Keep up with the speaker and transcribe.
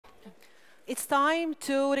It's time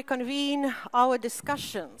to reconvene our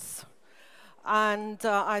discussions. And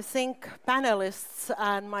I think panelists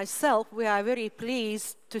and myself, we are very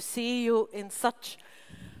pleased to see you in such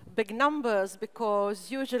big numbers,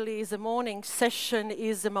 because usually the morning session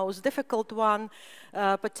is the most difficult one,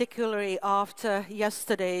 particularly after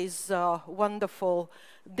yesterday's wonderful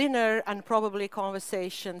dinner and probably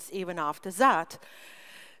conversations even after that.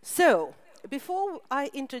 So, before I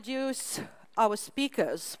introduce our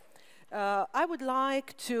speakers, I would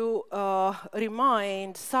like to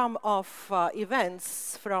remind some of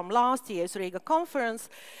events from last year's Riga conference,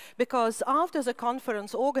 because after the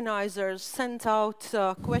conference, organizers sent out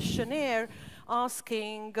a questionnaire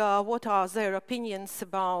asking what are their opinions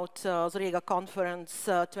about the Riga conference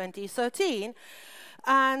 2013.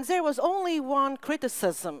 And there was only one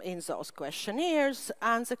criticism in those questionnaires,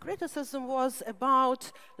 and the criticism was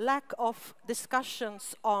about lack of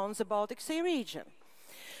discussions on the Baltic Sea region.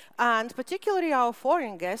 And particularly our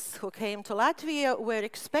foreign guests who came to Latvia were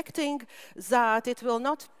expecting that it will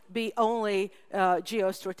not be only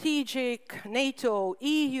geostrategic, NATO,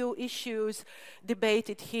 EU issues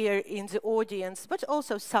debated here in the audience, but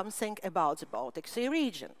also something about the Baltic Sea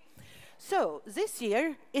region. So this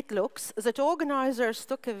year, it looks that organizers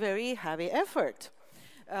took a very heavy effort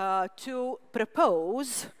to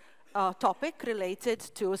propose a topic related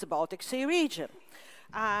to the Baltic Sea region.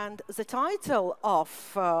 And the title of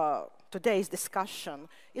today's discussion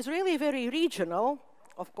is really very regional,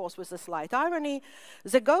 of course with a slight irony: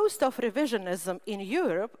 The Ghost of Revisionism in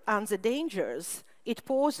Europe and the Dangers it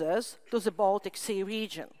Poses to the Baltic Sea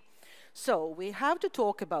region. So we have to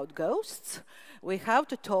talk about ghosts, we have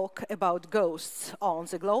to talk about ghosts on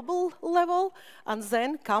the global level, and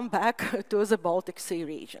then come back to the Baltic Sea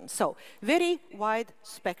region. So very wide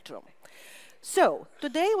spectrum. So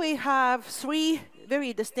today we have three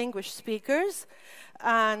very distinguished speakers,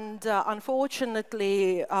 and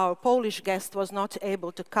unfortunately our Polish guest was not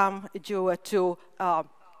able to come due to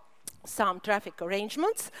some traffic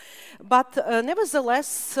arrangements, but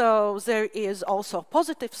nevertheless there is also a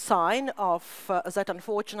positive sign of that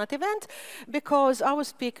unfortunate event, because our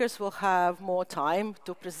speakers will have more time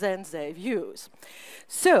to present their views.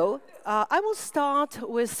 So I will start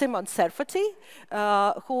with Simon Serfati,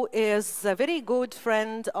 who is a very good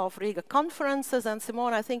friend of Riga conferences. And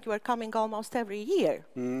Simon, I think you are coming almost every year,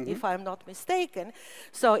 if I'm not mistaken.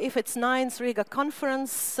 So if it's 9th Riga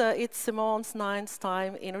conference, it's Simon's 9th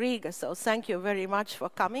time in Riga. So thank you very much for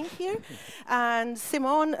coming here. And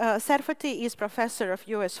Simon Serfati is professor of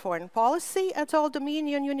US foreign policy at Old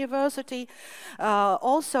Dominion University,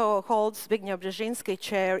 also holds Zbigniew Brzezinski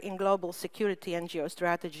Chair in Global Security and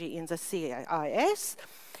Geostrategy in the CIS,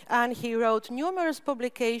 and he wrote numerous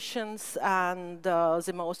publications, and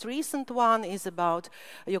the most recent one is about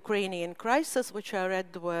Ukrainian crisis, which I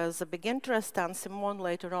read with a big interest, and Simon,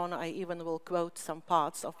 later on I even will quote some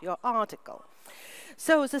parts of your article.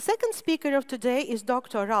 So the second speaker of today is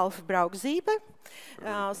Dr. Ralf Brauchsiebe.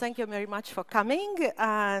 Thank you very much for coming,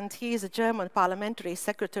 and he is a German Parliamentary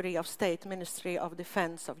Secretary of State, Ministry of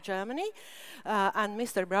Defense of Germany. And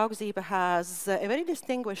Mr. Brauchsiebe has a very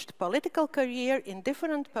distinguished political career in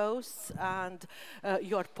different posts, and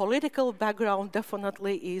your political background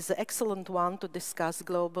definitely is an excellent one to discuss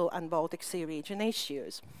global and Baltic Sea region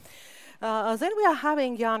issues. Then we are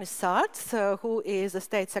having Jānis Sārts, who is the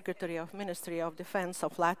State Secretary of Ministry of Defense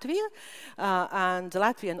of Latvia, and the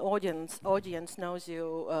Latvian audience knows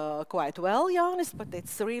you quite well, Jānis, but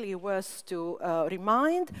it's really worth to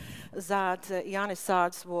remind that Jānis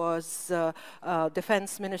Sārts was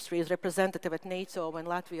Defense Ministry's representative at NATO when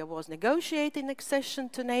Latvia was negotiating accession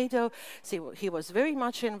to NATO. So he was very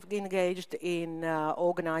much engaged in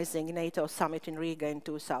organizing NATO summit in Riga in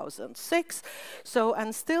 2006. So,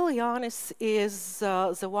 and still Jānis is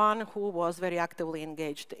the one who was very actively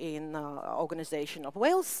engaged in organization of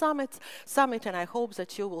Wales summit, and I hope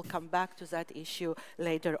that you will come back to that issue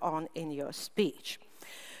later on in your speech.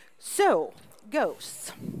 So,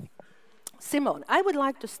 ghosts. Simon, I would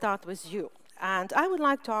like to start with you, and I would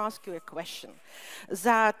like to ask you a question.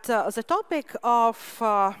 That the topic of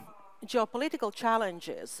geopolitical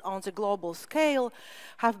challenges on the global scale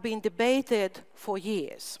have been debated for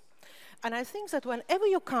years. And I think that whenever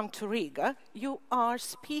you come to Riga, you are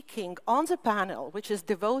speaking on the panel which is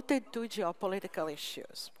devoted to geopolitical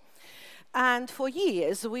issues. And for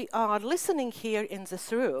years, we are listening here in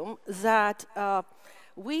this room that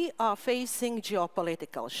we are facing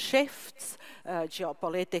geopolitical shifts,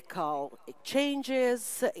 geopolitical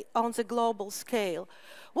changes on the global scale.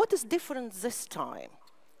 What is different this time?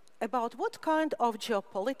 About what kind of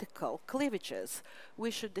geopolitical cleavages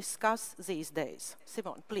we should discuss these days?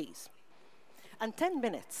 Simon, please. and 10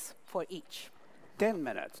 minutes for each. 10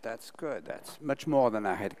 minutes, that's good. That's much more than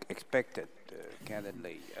I had expected,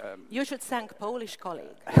 candidly. You should thank Polish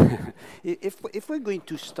colleague. If we're going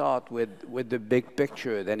to start with the big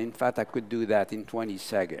picture, then in fact I could do that in 20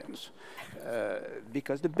 seconds.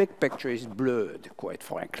 Because the big picture is blurred, quite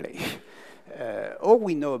frankly. All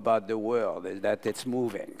we know about the world is that it's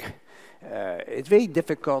moving. It's very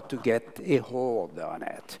difficult to get a hold on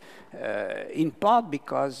it, in part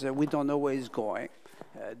because we don't know where it's going.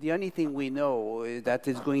 The only thing we know is that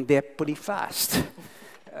it's going there pretty fast.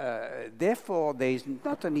 Therefore, there is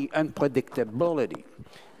not only unpredictability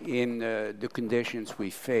in the conditions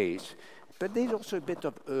we face, but there's also a bit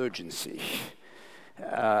of urgency.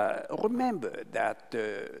 Remember that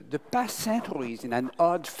the past centuries, in an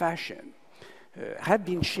odd fashion, have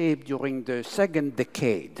been shaped during the second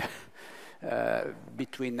decade.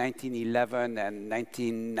 Between 1911 and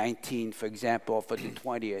 1919, for example, for the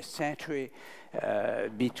 20th century,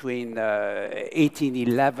 between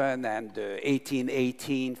 1811 and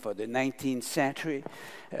 1818 for the 19th century,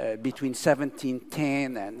 between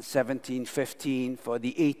 1710 and 1715 for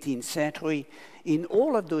the 18th century. In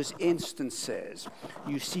all of those instances,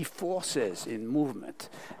 you see forces in movement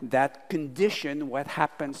that condition what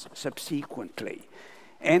happens subsequently.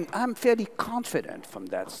 And I'm fairly confident from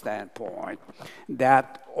that standpoint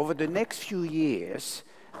that over the next few years,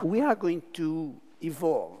 we are going to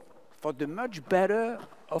evolve for the much better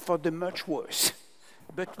or for the much worse.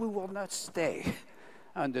 But we will not stay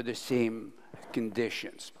under the same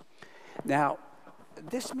conditions. Now,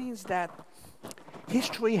 this means that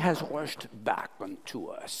history has rushed back onto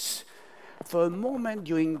us. For a moment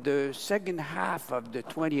during the second half of the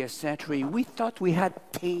 20th century, we thought we had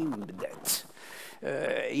tamed it.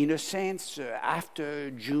 In a sense,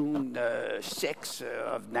 after June 6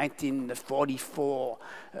 of 1944,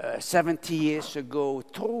 70 years ago,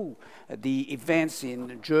 through the events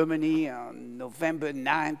in Germany on November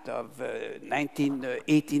 9th of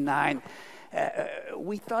 1989,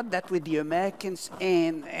 we thought that with the Americans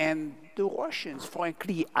and the Russians,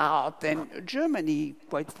 frankly, out, and Germany,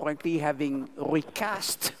 quite frankly, having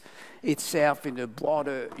recast itself in a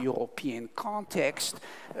broader European context,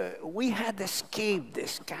 we had escaped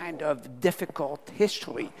this kind of difficult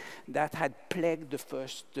history that had plagued the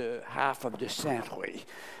first half of the century.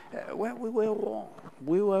 Well, we were wrong.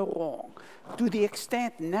 We were wrong. To the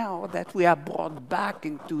extent now that we are brought back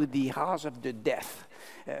into the house of the death,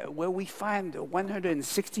 where we find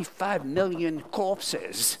 165 million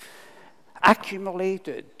corpses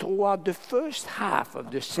accumulated throughout the first half of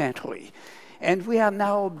the century. And we are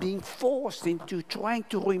now being forced into trying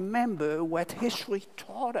to remember what history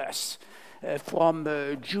taught us from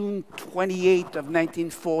June 28th of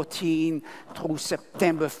 1914 through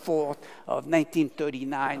September 4th of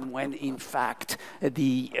 1939, when in fact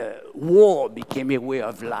the war became a way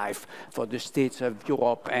of life for the states of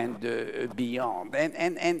Europe and beyond.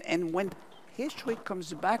 And when history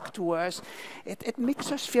comes back to us, it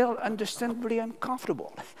makes us feel understandably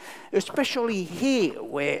uncomfortable, especially here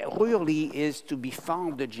where really is to be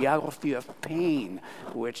found the geography of pain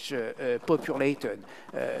which populated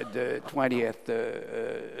the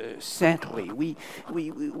 20th century. We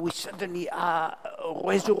suddenly are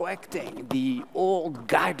resurrecting the old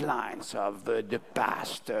guidelines of the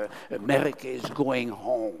past. America is going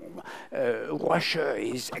home. Russia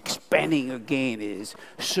is expanding again, is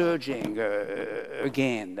surging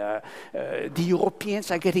again. The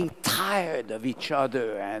Europeans are getting tired of each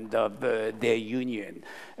other and of their union.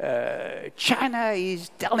 China is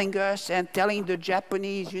telling us and telling the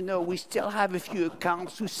Japanese, you know, we still have a few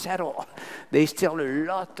accounts to settle. There's still a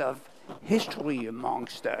lot of history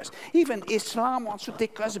amongst us. Even Islam wants to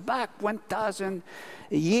take us back 1,000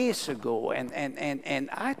 years ago. And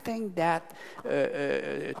I think that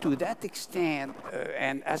to that extent,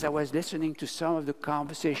 and as I was listening to some of the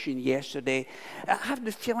conversation yesterday, I have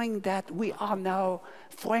the feeling that we are now,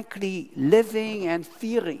 frankly, living and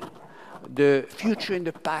fearing the future in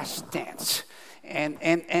the past tense. And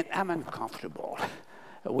I'm uncomfortable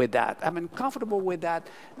with that. I'm uncomfortable with that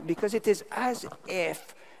because it is as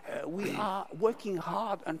if we are working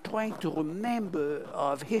hard on trying to remember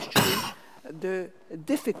of history the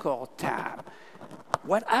difficult time.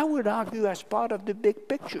 What I would argue as part of the big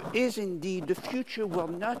picture is indeed the future will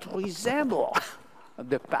not resemble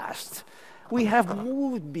the past. We have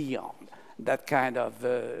moved beyond that kind of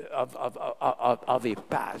a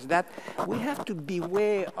past. That we have to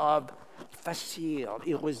beware of facile,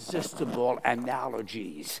 irresistible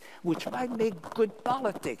analogies, which might make good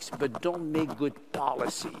politics, but don't make good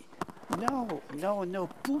policy. No.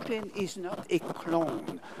 Putin is not a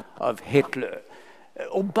clone of Hitler.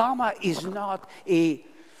 Obama is not a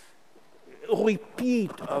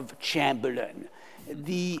repeat of Chamberlain.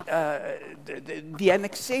 The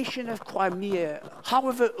annexation of Crimea,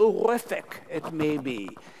 however horrific it may be,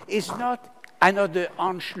 is not another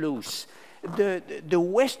Anschluss. The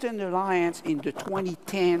Western alliance in the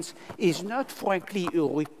 2010s is not, frankly, a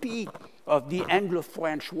repeat of the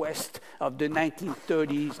Anglo-French West of the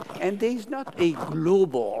 1930s, and there is not a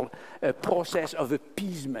global process of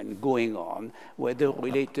appeasement going on, whether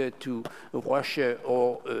related to Russia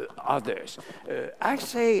or others. I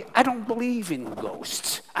say, I don't believe in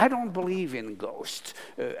ghosts. I don't believe in ghosts.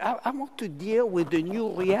 I want to deal with the new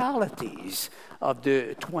realities of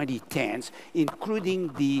the 2010s,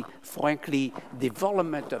 including the, frankly,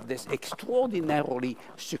 development of this extraordinarily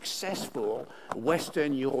successful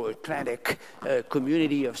Western Euro-Atlantic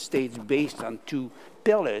community of states based on two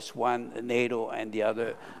pillars, one NATO and the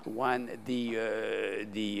other one the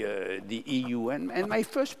EU. And my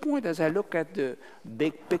first point as I look at the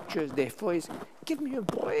big pictures, therefore, is give me a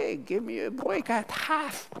break, give me a break. At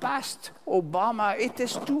half past Obama, it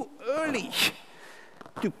is too early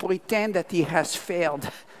to pretend that he has failed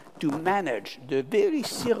to manage the very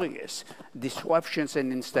serious disruptions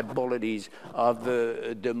and instabilities of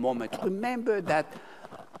the moment. Remember that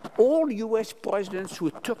all US presidents who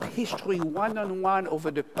took history one-on-one over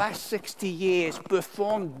the past 60 years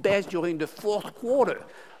performed best during the fourth quarter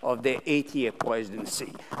of their 8-year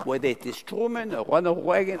presidency, whether it is Truman or Ronald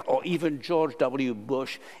Reagan or even George W.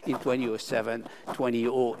 Bush in 2007,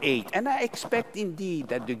 2008. And I expect indeed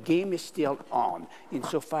that the game is still on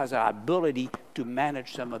insofar as our ability to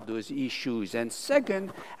manage some of those issues. And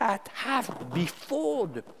second, at half before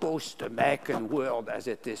the post-American world, as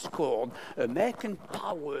it is called, American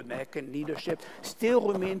power, American leadership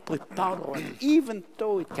still remain preponderant, even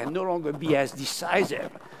though it can no longer be as decisive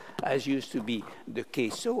as used to be the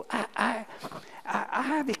case. So I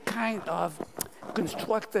have a kind of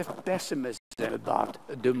constructive pessimism about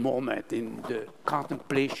the moment in the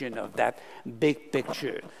contemplation of that big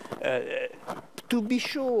picture. To be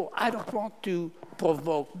sure, I don't want to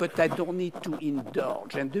provoke, but I don't need to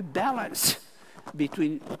indulge. And the balance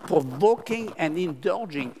between provoking and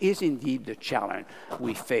indulging is indeed the challenge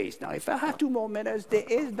we face. Now, if I had 2 more minutes, there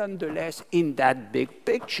is nonetheless in that big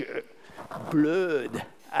picture, blurred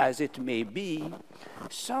as it may be,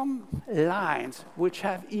 some lines which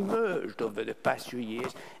have emerged over the past few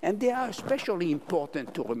years, and they are especially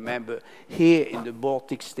important to remember here in the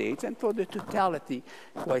Baltic states and for the totality,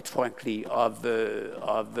 quite frankly, of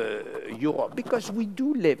Europe, because we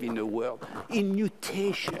do live in a world in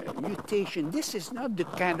mutation. Mutation, this is not the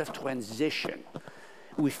kind of transition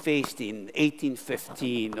we faced in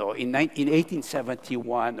 1815 or in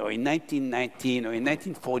 1871 or in 1919 or in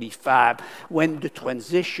 1945, when the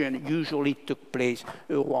transition usually took place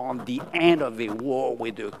around the end of a war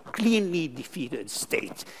with a cleanly defeated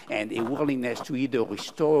state and a willingness to either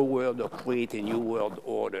restore a world or create a new world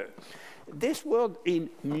order. This world in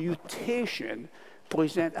mutation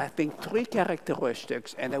presents, I think, 3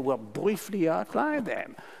 characteristics, and I will briefly outline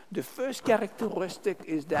them. The first characteristic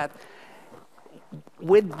is that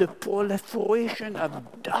with the proliferation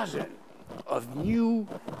of dozens of new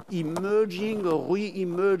emerging or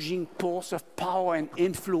re-emerging poles of power and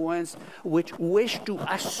influence which wish to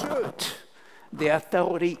assert their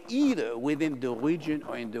authority either within the region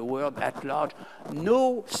or in the world at large,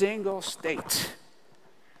 no single state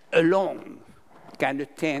alone can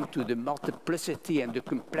attend to the multiplicity and the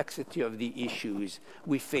complexity of the issues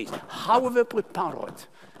we face, however preponderant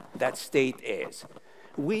that state is.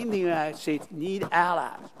 We in the United States need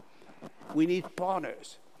allies. We need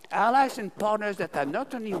partners. Allies and partners that are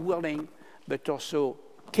not only willing, but also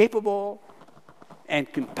capable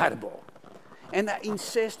and compatible. And I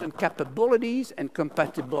insist on capabilities and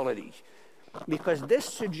compatibilities, because this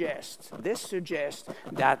suggests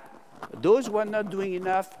that those who are not doing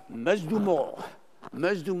enough must do more,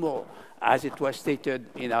 as it was stated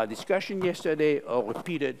in our discussion yesterday or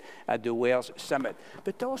repeated at the Wales Summit.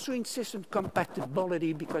 But also insist on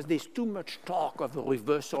compatibility, because there's too much talk of a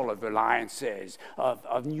reversal of alliances,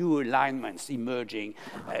 of new alignments emerging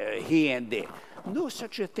here and there. No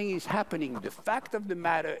such a thing is happening. The fact of the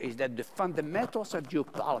matter is that the fundamentals of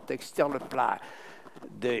geopolitics still apply.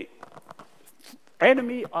 The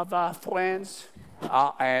enemy of our friends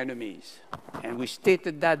are our enemies. And we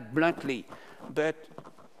stated that bluntly. But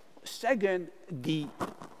second, the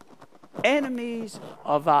enemies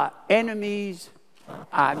of our enemies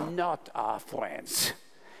are not our friends.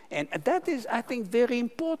 And that is, I think, very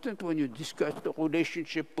important when you discuss the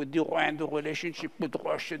relationship with Iran, the relationship with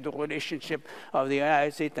Russia, the relationship of the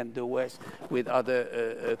United States and the West with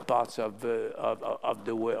other parts of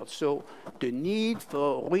the world. So the need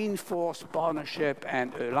for reinforced partnership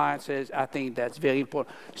and alliances, I think that's very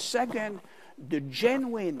important. Second, the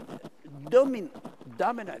genuine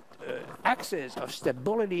dominant axis of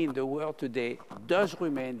stability in the world today does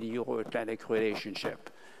remain the Euro-Atlantic relationship.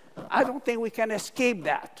 I don't think we can escape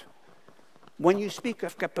that. When you speak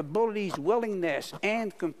of capabilities, willingness,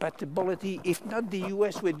 and compatibility, if not the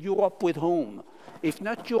US with Europe, with whom? If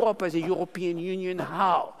not Europe as a European Union,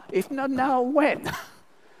 how? If not now, when?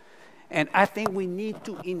 And I think we need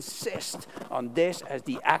to insist on this as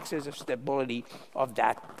the axis of stability of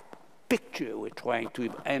that picture we're trying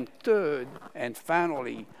to. And third, and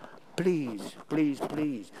finally, please, please,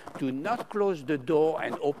 please, do not close the door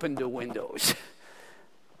and open the windows.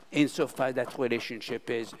 Insofar that relationship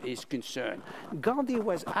is concerned. Gandhi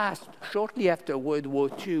was asked shortly after World War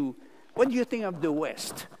II, what do you think of the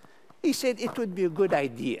West? He said it would be a good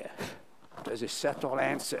idea. It was a subtle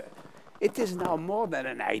answer. It is now more than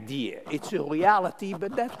an idea. It's a reality,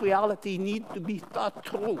 but that reality needs to be thought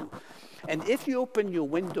through. And if you open your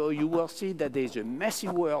window, you will see that there's a messy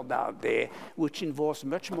world out there which involves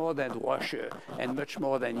much more than Russia and much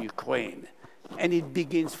more than Ukraine. And it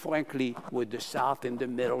begins, frankly, with the South and the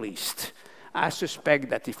Middle East. I suspect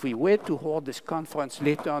that if we were to hold this conference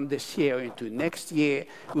later on this year into next year,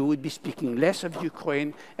 we would be speaking less of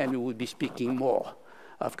Ukraine and we would be speaking more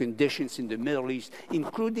of conditions in the Middle East,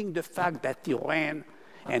 including the fact that Iran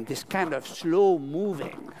and this kind of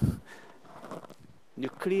slow-moving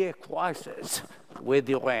nuclear crisis with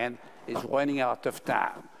Iran is running out of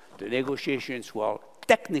time. The negotiations will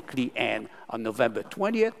technically end on November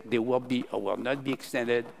 20th. They will be or will not be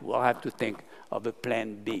extended. We'll have to think of a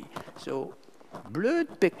plan B. So,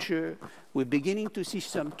 blurred picture. We're beginning to see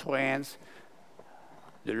some trends.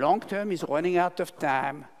 The long term is running out of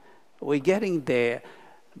time. We're getting there.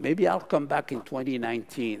 Maybe I'll come back in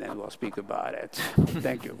 2019 and we'll speak about it.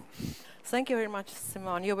 Thank you. Thank you very much,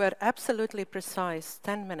 Simon. You were absolutely precise,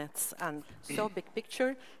 10 minutes, and so big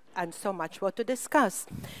picture, and so much what to discuss.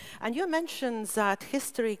 And you mentioned that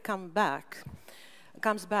history comes back,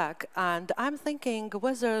 and I'm thinking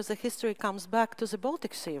whether the history comes back to the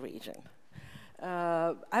Baltic Sea region.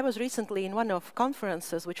 I was recently in one of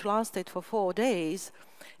conferences which lasted for 4 days,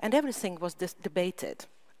 and everything was debated.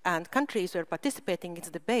 And countries were participating in the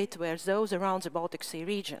debate were those around the Baltic Sea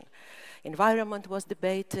region. Environment was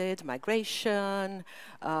debated, migration,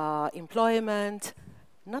 employment,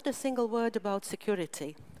 not a single word about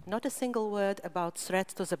security, not a single word about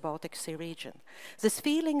threats to the Baltic Sea region. This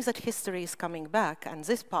feeling that history is coming back, and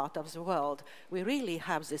this part of the world, we really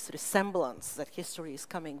have this resemblance that history is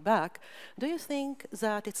coming back. Do you think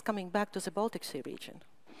that it's coming back to the Baltic Sea region?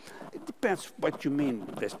 It depends what you mean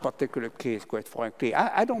in this particular case, quite frankly.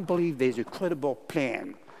 I don't believe there's a credible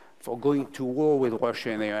plan for going to war with Russia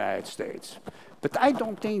and the United States. But I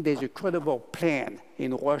don't think there's a credible plan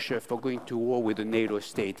in Russia for going to war with a NATO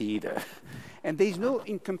state either. And there's no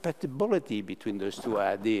incompatibility between those two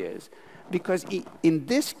ideas. Because in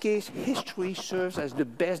this case, history serves as the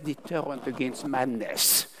best deterrent against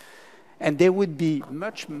madness. And there would be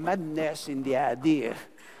much madness in the idea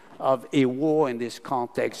of a war in this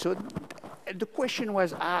context. So the question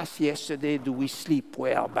was asked yesterday, do we sleep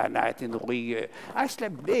well by night in Riga? I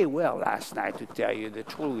slept very well last night, to tell you the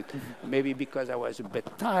truth, maybe because I was a bit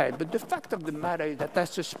tired. But the fact of the matter is that I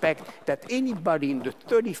suspect that anybody in the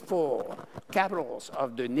 34 capitals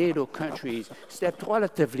of the NATO countries slept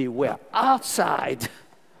relatively well. Outside,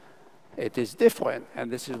 it is different,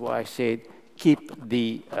 and this is why I said keep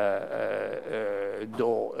the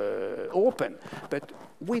door open. But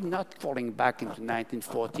we're not falling back into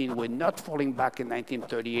 1914, we're not falling back in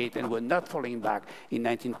 1938, and we're not falling back in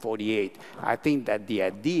 1948. I think that the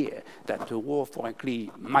idea that the war,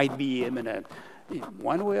 frankly, might be imminent,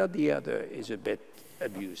 one way or the other, is a bit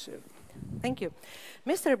abusive. Thank you.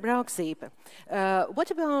 Mr. Brauchsieb,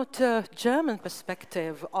 what about German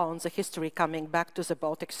perspective on the history coming back to the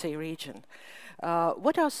Baltic Sea region?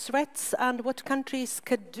 What are threats and what countries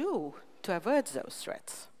could do to avert those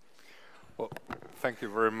threats? Well, thank you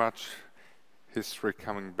very much. History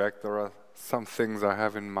coming back, there are some things I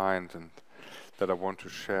have in mind and that I want to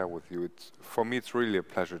share with you. For me, it's really a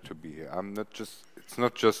pleasure to be here. It's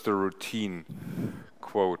not just a routine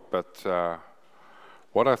quote, but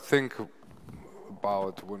what I think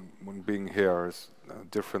about when being here is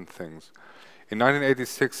different things. In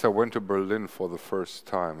 1986, I went to Berlin for the first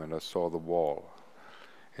time and I saw the wall.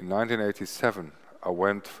 In 1987, I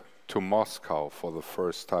went to Moscow for the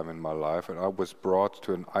first time in my life, and I was brought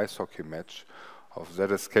to an ice hockey match of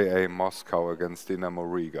ZSKA Moscow against Dynamo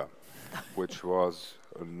Riga, which was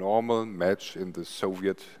a normal match in the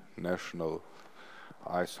Soviet National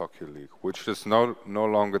Ice Hockey League, which does no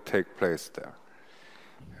longer take place there.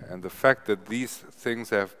 And the fact that these things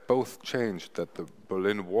have both changed, that the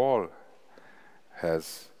Berlin Wall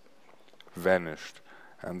has vanished,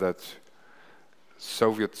 and that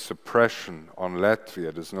Soviet suppression on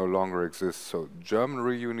Latvia does no longer exist. So German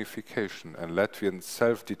reunification and Latvian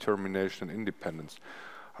self-determination and independence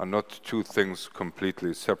are not two things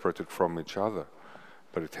completely separated from each other,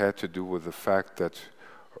 but it had to do with the fact that,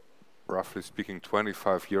 roughly speaking,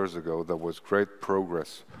 25 years ago, there was great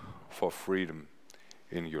progress for freedom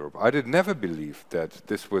in Europe. I did never believe that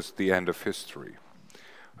this was the end of history.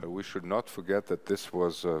 We should not forget that this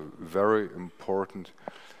was a very important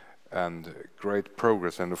and great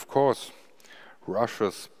progress. And of course,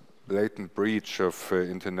 Russia's blatant breach of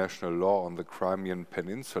international law on the Crimean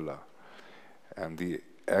Peninsula and the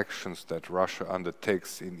actions that Russia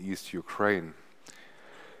undertakes in East Ukraine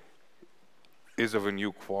is of a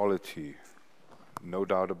new quality, no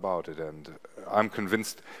doubt about it. And I'm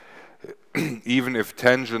convinced, even if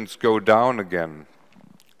tensions go down again,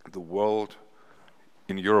 the world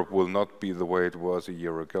in Europe will not be the way it was a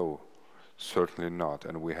year ago. Certainly not,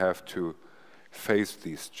 and we have to face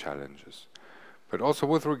these challenges. But also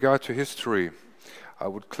with regard to history, I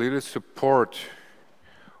would clearly support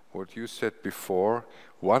what you said before.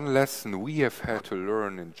 One lesson we have had to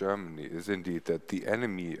learn in Germany is indeed that the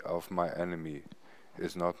enemy of my enemy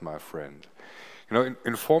is not my friend. You know,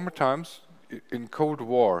 in former times, in Cold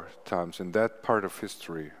War times, in that part of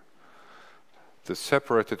history, the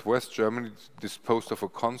separated West Germany disposed of a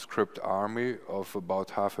conscript army of about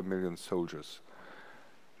 500,000 soldiers.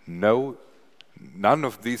 None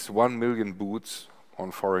of these 1 million boots on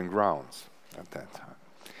foreign grounds at that time.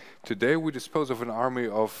 Today we dispose of an army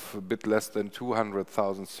of a bit less than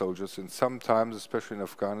 200,000 soldiers, and sometimes, especially in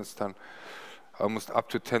Afghanistan, almost up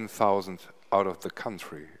to 10,000 out of the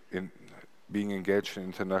country in being engaged in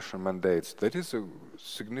international mandates. That is a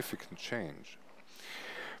significant change.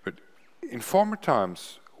 In former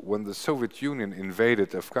times, when the Soviet Union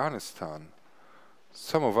invaded Afghanistan,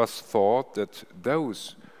 some of us thought that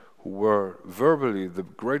those who were verbally the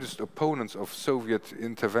greatest opponents of Soviet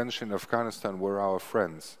intervention in Afghanistan were our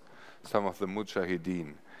friends, some of the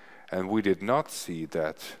Mujahideen. And we did not see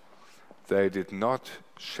that they did not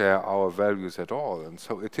share our values at all. And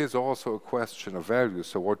so it is also a question of values.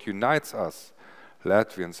 So what unites us,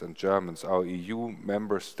 Latvians and Germans, our EU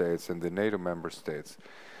member states and the NATO member states,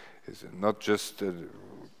 is not just a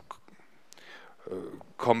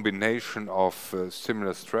combination of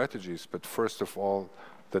similar strategies, but first of all,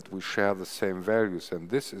 that we share the same values. And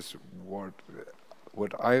this is what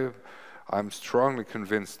I'm strongly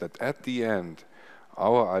convinced that at the end,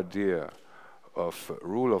 our idea of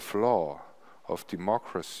rule of law, of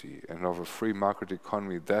democracy, and of a free market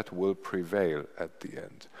economy, that will prevail at the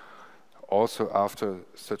end. Also after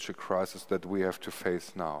such a crisis that we have to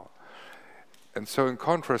face now. And so in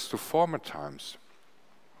contrast to former times,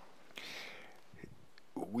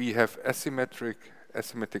 we have asymmetric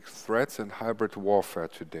threats and hybrid warfare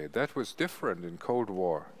today. That was different in Cold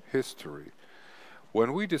War history.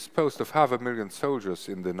 When we disposed of 500,000 soldiers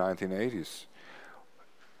in the 1980s,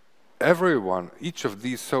 each of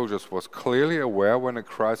these soldiers was clearly aware when a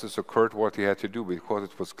crisis occurred what he had to do, because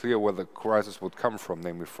it was clear where the crisis would come from,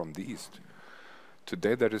 namely from the East.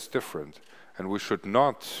 Today that is different, and we should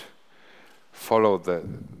not follow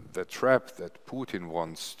the trap that Putin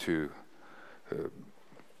wants to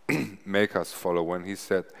make us follow when he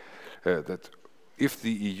said that if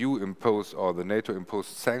the EU imposed or the NATO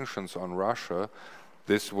imposed sanctions on Russia,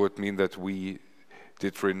 this would mean that we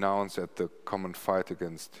did renounce at the common fight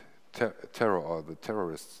against terror or the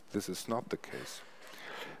terrorists. This is not the case.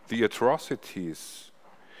 The atrocities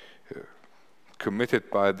committed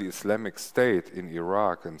by the Islamic State in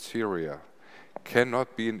Iraq and Syria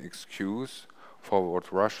cannot be an excuse for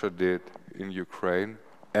what Russia did in Ukraine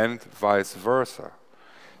and vice versa.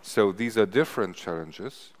 So these are different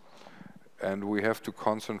challenges, and we have to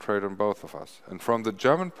concentrate on both of us. And from the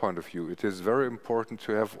German point of view, it is very important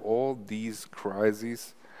to have all these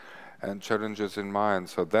crises and challenges in mind.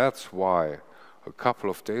 So that's why a couple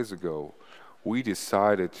of days ago we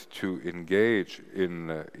decided to engage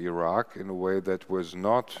in Iraq in a way that was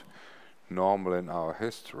not normal in our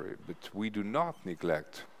history. But we do not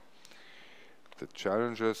neglect the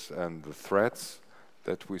challenges and the threats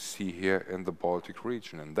that we see here in the Baltic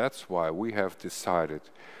region. And that's why we have decided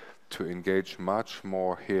to engage much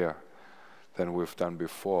more here than we've done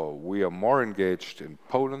before. We are more engaged in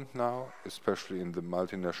Poland now, especially in the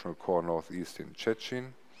multinational core northeast in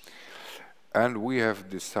Szczecin. And we have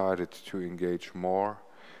decided to engage more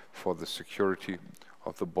for the security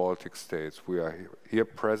of the Baltic states. We are here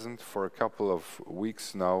present for a couple of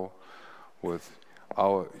weeks now with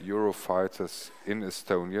our Eurofighters in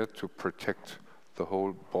Estonia to protect the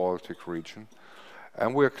whole Baltic region.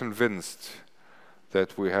 And we are convinced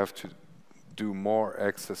that we have to do more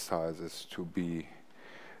exercises to be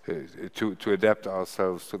to adapt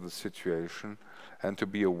ourselves to the situation and to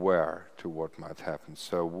be aware to what might happen.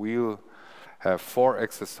 So we'll have 4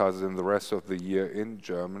 exercises in the rest of the year in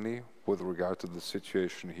Germany with regard to the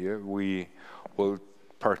situation here. We will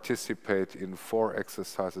participate in 4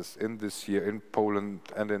 exercises in this year in Poland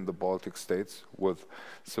and in the Baltic states with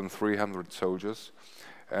some 300 soldiers.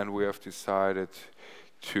 And we have decided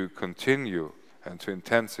to continue and to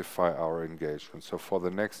intensify our engagement. So for the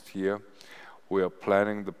next year, we are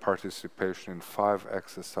planning the participation in 5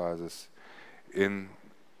 exercises in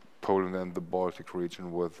Poland and the Baltic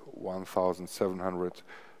region with 1,700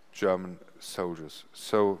 German soldiers.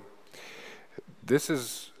 So this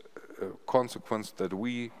is a consequence that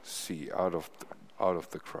we see out of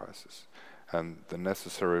the crisis and the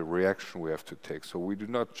necessary reaction we have to take. So we do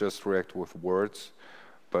not just react with words,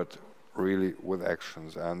 but really with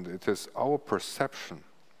actions. And it is our perception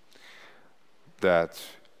that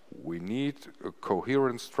we need a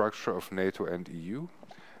coherent structure of NATO and EU,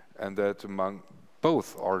 and that among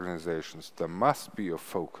both organizations there must be a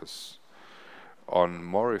focus on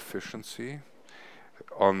more efficiency,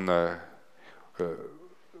 on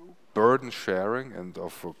burden sharing, and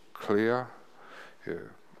of a clear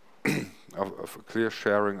of a clear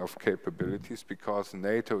sharing of capabilities, because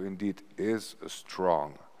NATO indeed is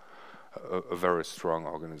a very strong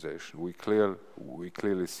organization. We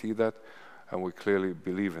clearly see that, and we clearly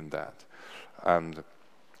believe in that. And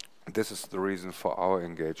this is the reason for our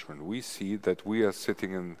engagement. We see that we are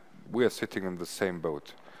sitting in the same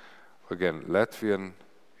boat. Again, Latvian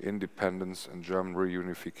independence and German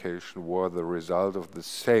reunification were the result of the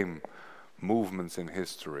same movements in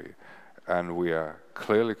history, and we are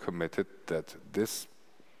clearly committed that this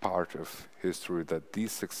part of history, that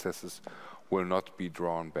these successes will not be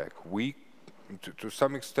drawn back. We, to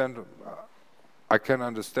some extent, I can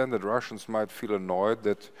understand that Russians might feel annoyed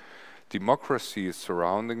that democracies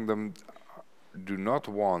surrounding them do not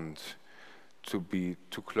want to be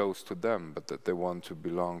too close to them, but that they want to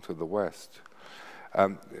belong to the West.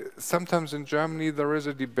 Sometimes in Germany there is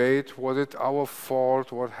a debate, was it our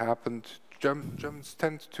fault, what happened? Germans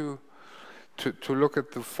tend to look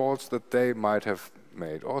at the faults that they might have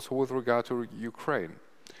made, also with regard to Ukraine.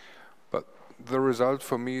 But the result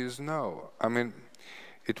for me is no. I mean,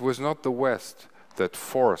 it was not the West that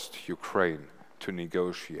forced Ukraine to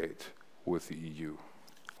negotiate with the EU.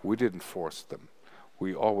 We didn't force them.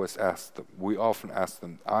 We always asked them, we often asked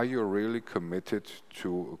them, are you really committed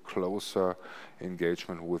to a closer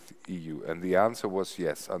engagement with the EU? And the answer was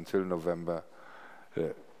yes, until November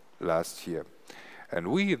last year. And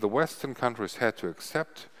we, the Western countries, had to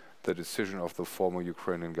accept the decision of the former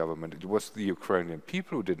Ukrainian government. It was the Ukrainian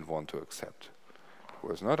people who didn't want to accept. It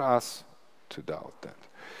was not us to doubt that.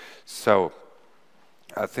 So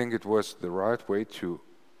I think it was the right way to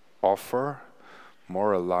offer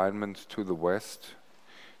more alignment to the West,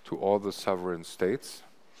 to all the sovereign states.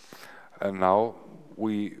 And now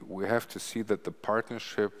we have to see that the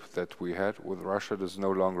partnership that we had with Russia does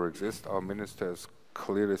no longer exist. Our minister has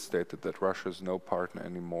clearly stated that Russia is no partner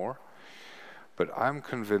anymore. But I'm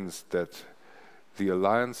convinced that the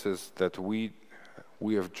alliances that we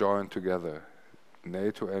have joined together,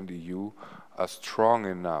 NATO and EU, are strong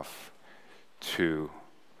enough to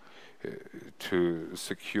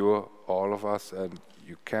secure all of us, and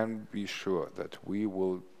you can be sure that we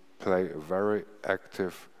will play a very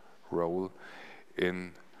active role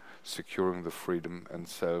in securing the freedom and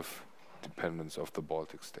self-dependence of the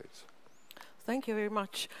Baltic states. Thank you very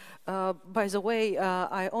much. By the way,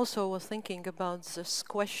 I also was thinking about this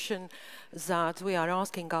question that we are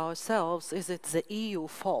asking ourselves, is it the EU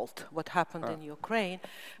fault what happened in Ukraine?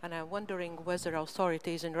 And I'm wondering whether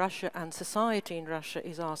authorities in Russia and society in Russia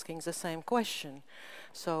is asking the same question.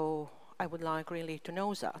 So I would like really to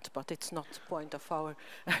know that, but it's not the point of our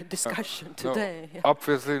discussion today. No,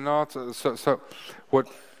 obviously not. So what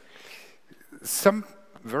some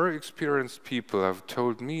very experienced people have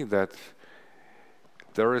told me that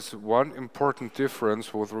there is one important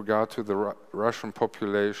difference with regard to the Russian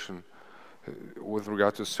population, with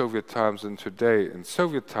regard to Soviet times and today. In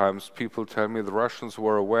Soviet times, people tell me the Russians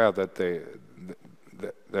were aware that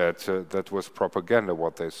that was propaganda,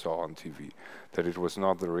 what they saw on TV, that it was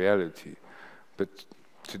not the reality. But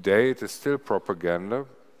today it is still propaganda,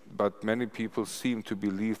 but many people seem to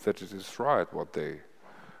believe that it is right what they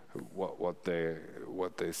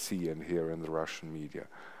see and hear in the Russian media,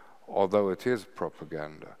 although it is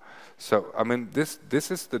propaganda. So, I mean, this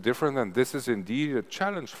is the difference, and this is indeed a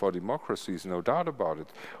challenge for democracies, no doubt about it.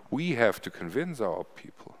 We have to convince our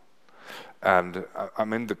people. And, I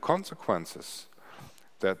mean, the consequences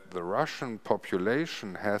that the Russian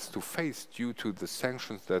population has to face due to the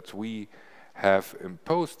sanctions that we have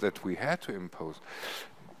imposed, that we had to impose.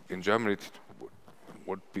 In Germany, it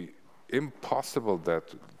would be impossible that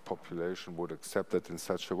the population would accept that in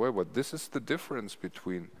such a way. But this is the difference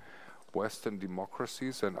between Western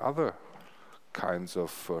democracies and other kinds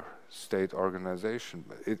of state organization.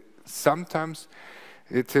 Sometimes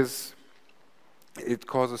it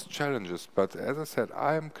causes challenges, but as I said,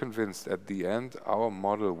 I am convinced at the end our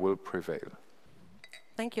model will prevail.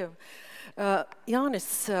 Thank you.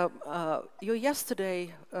 Jānis, you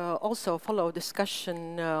yesterday also followed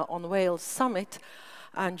discussion on Wales summit,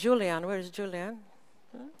 and Julian, where is Julian?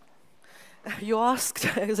 You asked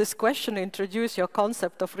this question, introduce your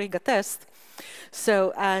concept of Riga test.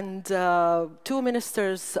 So, and two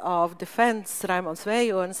ministers of defense, Raimons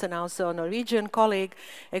Vējons and also a Norwegian colleague,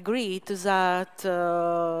 agreed that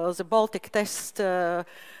the Baltic test,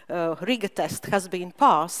 Riga test, has been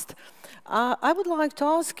passed. I would like to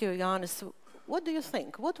ask you, Jānis, what do you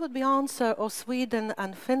think? What would be the answer of Sweden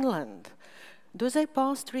and Finland? Do they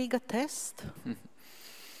pass Riga test?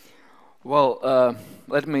 Well,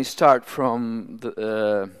 let me start from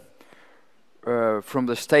the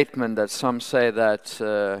statement that some say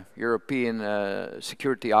that European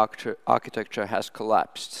security architecture has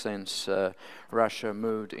collapsed since Russia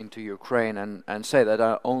moved into Ukraine, and say that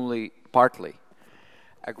I only partly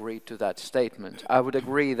agree to that statement. I would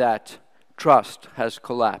agree that trust has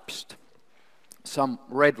collapsed. Some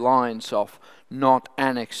red lines of not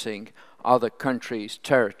annexing other countries'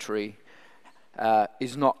 territory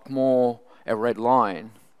is not more a red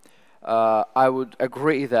line. I would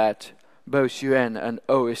agree that both UN and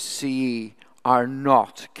OSCE are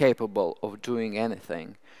not capable of doing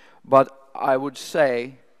anything. But I would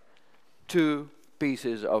say two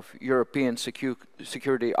pieces of European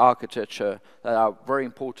security architecture that are very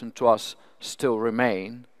important to us still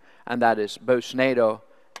remain, and that is both NATO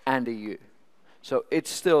and EU. So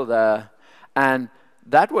it's still there, and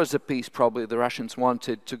that was the piece probably the Russians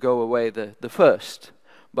wanted to go away the first,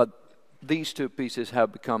 but these two pieces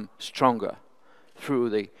have become stronger through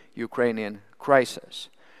the Ukrainian crisis.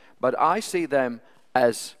 But I see them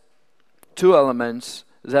as two elements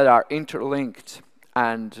that are interlinked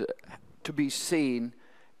and to be seen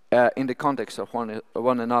in the context of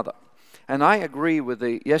one another. And I agree with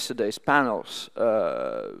the yesterday's panel's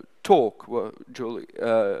talk, where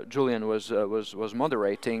Julian was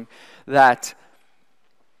moderating, that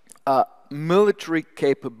military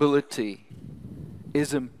capability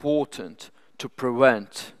is important to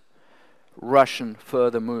prevent Russian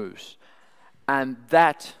further moves. And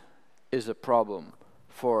that is a problem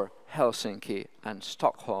for Helsinki and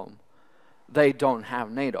Stockholm. They don't have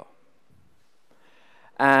NATO.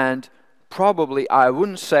 And probably I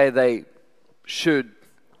wouldn't say they should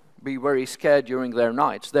be very scared during their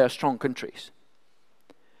nights. They are strong countries.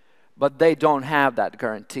 But they don't have that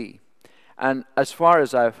guarantee. And as far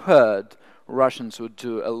as I've heard, Russians would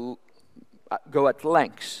go at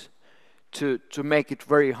lengths to make it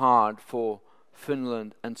very hard for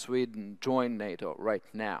Finland and Sweden to join NATO right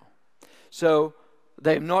now. So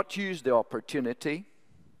they've not used the opportunity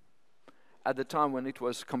at the time when it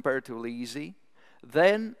was comparatively easy.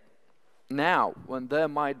 Then, now, when there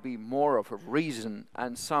might be more of a reason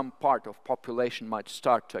and some part of population might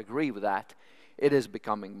start to agree with that, it is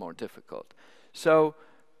becoming more difficult. So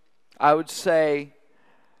I would say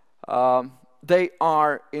they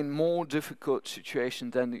are in more difficult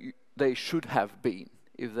situation than they should have been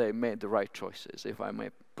if they made the right choices, if I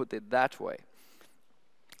may put it that way.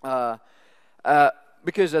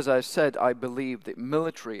 Because, as I said, I believe the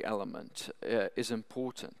military element is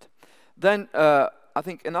important. Then I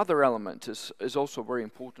think another element is also very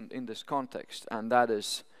important in this context, and that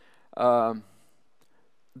is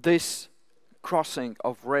this crossing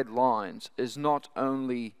of red lines is not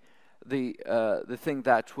only the thing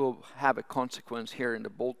that will have a consequence here in the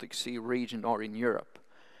Baltic Sea region or in Europe.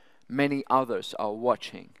 Many others are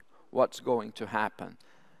watching what's going to happen.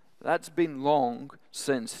 That's been long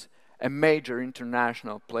since a major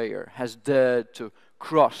international player has dared to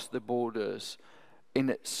cross the borders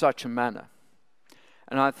in such a manner.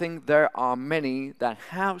 And I think there are many that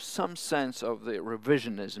have some sense of the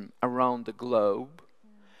revisionism around the globe,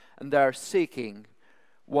 and they are seeking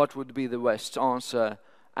what would be the West's answer,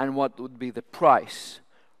 and what would be the price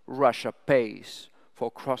Russia pays for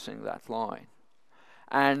crossing that line.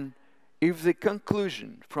 And if the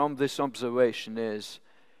conclusion from this observation is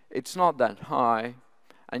it's not that high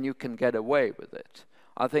and you can get away with it,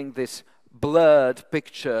 I think this blurred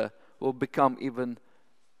picture will become even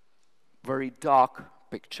very dark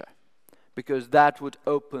picture, because that would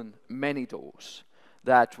open many doors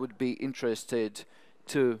that would be interested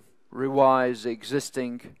to revise the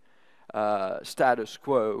existing status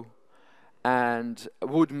quo and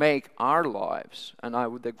would make our lives, and I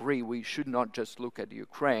would agree we should not just look at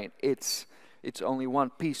Ukraine, it's only one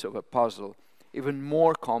piece of a puzzle, even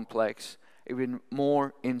more complex, even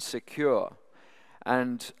more insecure.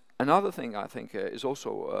 And another thing I think is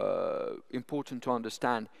also important to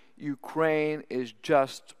understand, Ukraine is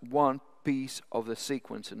just one piece of the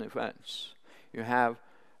sequence in events. You have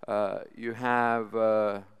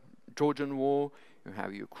Georgian War, you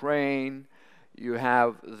have Ukraine, you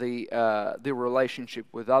have the relationship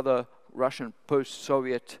with other Russian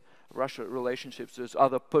post-Soviet relationships with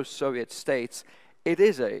other post-Soviet states. It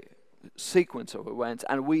is a sequence of events,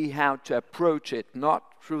 and we have to approach it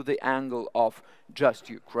not through the angle of just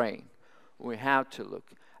Ukraine. We have to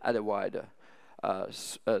look at a wider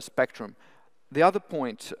spectrum. The other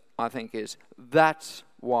point, I think, is that's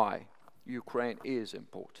why Ukraine is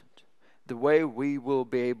important. The way we will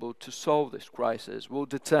be able to solve this crisis will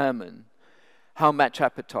determine how much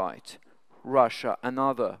appetite Russia and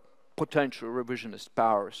other potential revisionist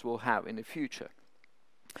powers will have in the future.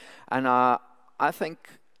 And I think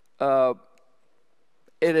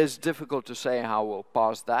it is difficult to say how we'll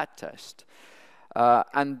pass that test.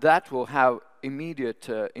 And that will have immediate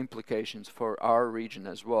implications for our region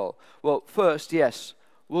as well. Well, first, yes,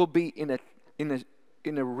 we'll be in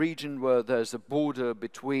a region where there's a border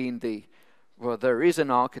between where there is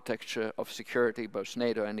an architecture of security, both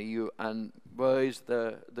NATO and EU, and where is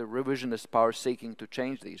the revisionist power seeking to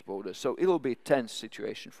change these borders. So it'll be a tense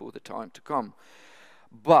situation for the time to come.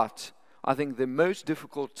 But I think the most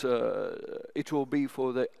difficult it will be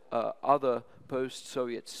for the other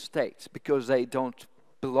post-Soviet states, because they don't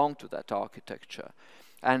belong to that architecture.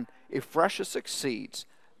 And if Russia succeeds,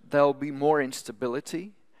 there'll be more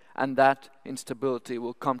instability, and that instability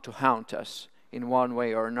will come to haunt us in one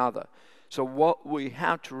way or another. So what we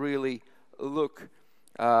have to really look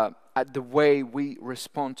at the way we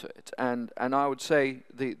respond to it. And I would say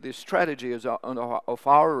the strategy is of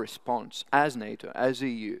our response as NATO, as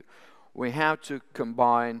EU, we have to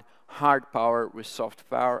combine hard power with soft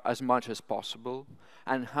power as much as possible,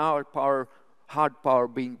 and hard power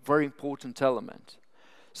being a very important element,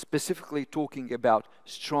 specifically talking about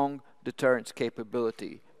strong deterrence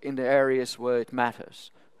capability in the areas where it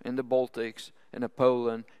matters, in the Baltics, in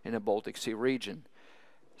Poland, in the Baltic Sea region.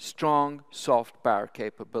 Strong soft power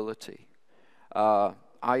capability. I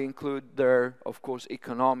include there, of course,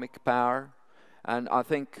 economic power, and I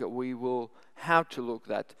think we will have to look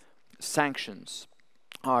that sanctions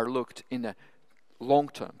are looked in a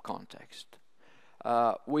long-term context.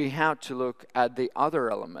 We have to look at the other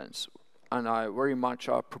elements, and I very much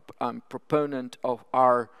am a proponent of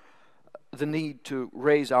the need to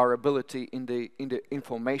raise our ability in the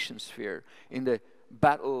information sphere, in the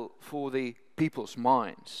battle for the people's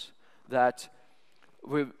minds, that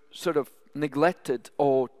we've sort of neglected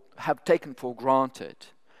or have taken for granted,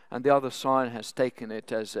 and the other side has taken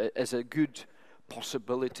it as a good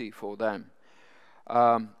possibility for them.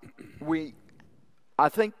 I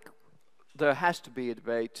think there has to be a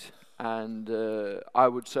debate, and I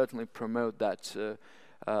would certainly promote that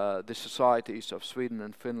the societies of Sweden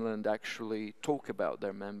and Finland actually talk about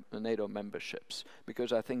their NATO memberships,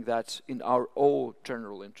 because I think that's in our all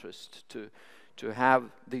general interest to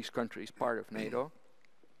have these countries part of NATO.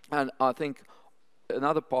 And I think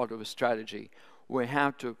another part of a strategy, we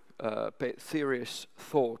have to pay serious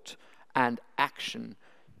thought and action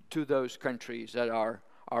to those countries that are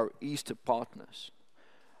our Eastern partners,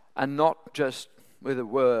 and not just with the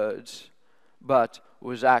words, but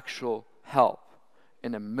with actual help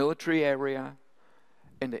in the military area,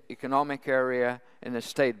 in the economic area, in the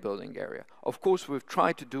state building area. Of course, we've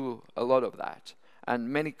tried to do a lot of that, and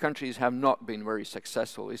many countries have not been very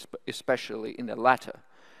successful, especially in the latter.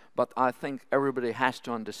 But I think everybody has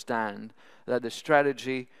to understand that the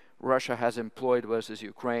strategy Russia has employed versus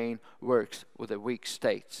Ukraine works with the weak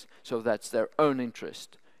states. So that's their own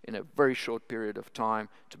interest in a very short period of time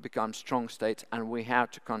to become strong states, and we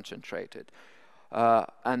have to concentrate it.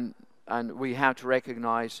 And we have to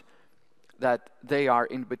recognize that they are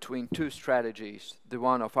in between two strategies. The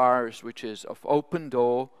one of ours, which is of open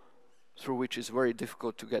door, through which is very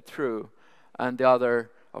difficult to get through, and the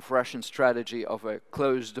other of Russian strategy of a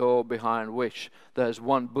closed door behind which there's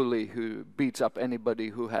one bully who beats up anybody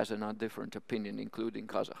who has a different opinion, including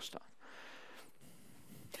Kazakhstan?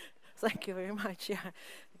 Thank you very much. Yeah,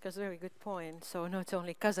 because very good point. So not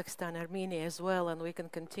only Kazakhstan, Armenia as well, and we can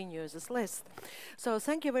continue this list. So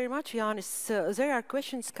thank you very much, Jānis. There are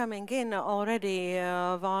questions coming in already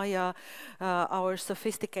via our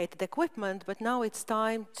sophisticated equipment, but now it's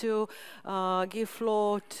time to give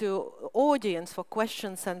floor to audience for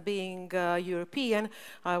questions. And being European,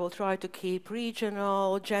 I will try to keep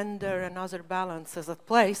regional, gender, and other balances at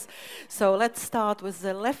place. So let's start with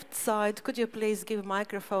the left side. Could you please give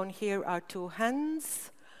microphone? Here are two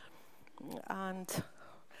hands. And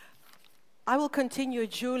I will continue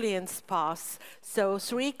Julian's path. So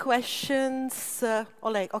 3 questions,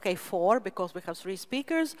 Oleg, okay, 4, because we have 3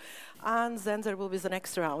 speakers, and then there will be the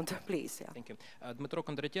next round, please. Yeah. Thank you. Dmitro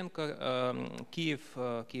Kondratenko, Kiev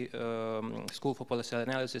School for Policy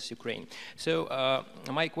Analysis, Ukraine. So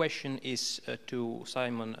my question is to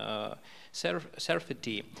Simon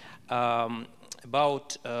Serfety.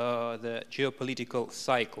 About the geopolitical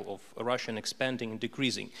cycle of Russian expanding and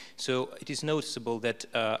decreasing. So it is noticeable that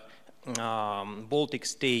Baltic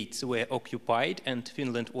states were occupied and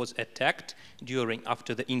Finland was attacked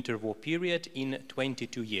after the interwar period in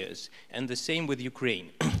 22 years. And the same with Ukraine.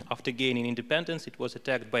 After gaining independence, it was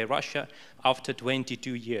attacked by Russia after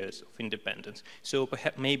 22 years of independence. So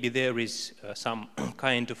perhaps maybe there is some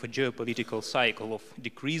kind of a geopolitical cycle of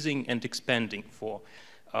decreasing and expanding for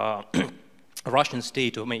Russian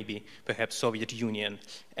state or maybe perhaps Soviet Union.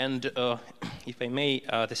 And if I may,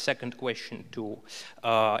 the second question to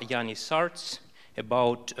Jānis Sārts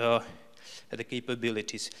about the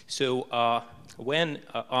capabilities. So when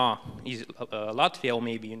is Latvia or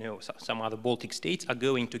maybe some other Baltic states are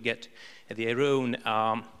going to get their own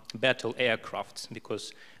battle aircrafts,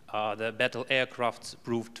 because the battle aircrafts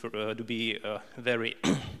proved to be very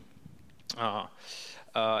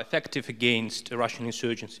effective against Russian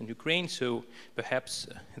insurgents in Ukraine, so perhaps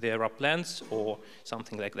there are plans or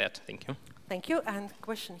something like that. Thank you. Thank you. And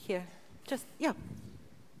question here. Just, yeah.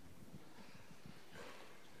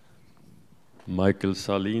 Michael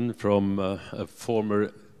Salin from a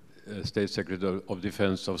former State Secretary of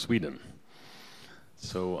Defense of Sweden.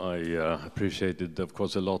 So I appreciated, of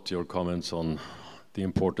course, a lot your comments on the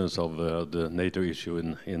importance of the NATO issue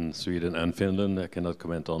in Sweden and Finland. I cannot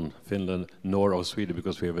comment on Finland nor of Sweden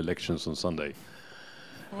because we have elections on Sunday.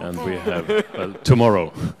 And we have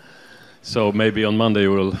tomorrow. So maybe on Monday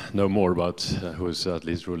we'll know more about who's at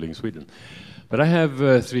least ruling Sweden. But I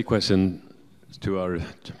have 3 questions to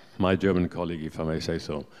my German colleague, if I may say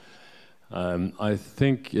so. I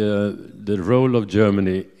think the role of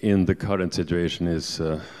Germany in the current situation is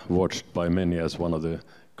watched by many as one of the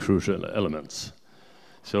crucial elements.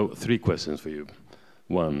 So 3 questions for you.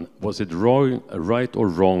 1, was it right or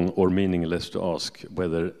wrong or meaningless to ask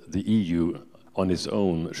whether the EU on its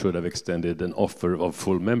own should have extended an offer of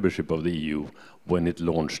full membership of the EU when it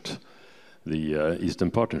launched the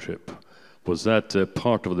Eastern Partnership? Was that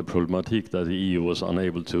part of the problematic that the EU was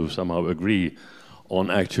unable to somehow agree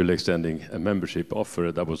on actually extending a membership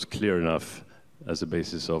offer that was clear enough as a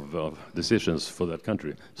basis of decisions for that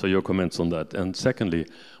country? So your comments on that. And secondly,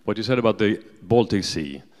 what you said about the Baltic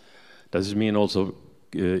Sea, does it mean also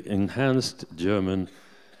enhanced German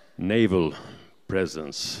naval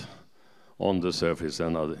presence on the surface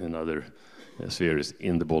and in other spheres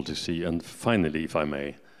in the Baltic Sea? And finally, if I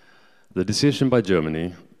may, the decision by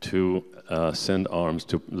Germany to send arms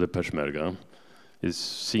to the Peshmerga is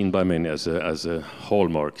seen by many as a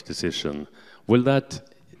hallmark decision. Will that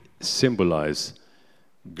symbolize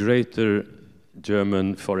greater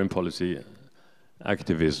German foreign policy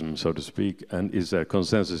activism, so to speak, and is there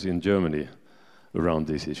consensus in Germany around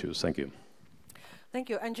these issues? Thank you. Thank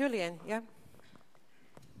you. And Julian, yeah?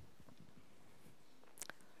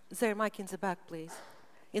 Is there a mic in the back, please?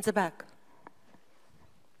 In the back.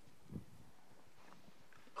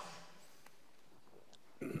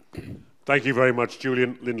 Thank you very much,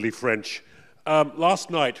 Julian Lindley French.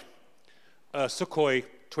 Last night, Sukhoi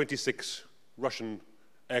 26 Russian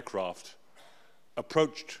aircraft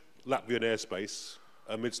approached Latvian airspace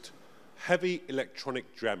amidst heavy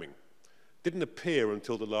electronic jamming. Didn't appear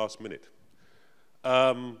until the last minute.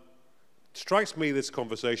 Strikes me this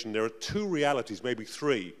conversation, there are 2 realities, maybe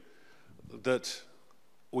 3, that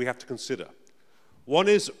we have to consider. One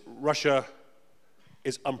is Russia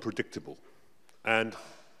is unpredictable, and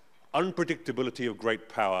unpredictability of great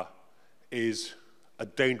power is a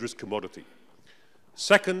dangerous commodity.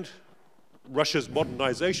 Second, Russia's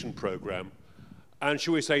modernization program, and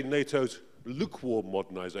shall we say NATO's lukewarm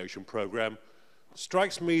modernization program,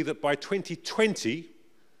 strikes me that by 2020,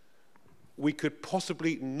 we could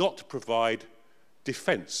possibly not provide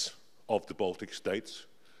defence of the Baltic states,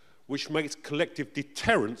 which makes collective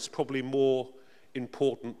deterrence probably more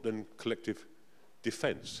important than collective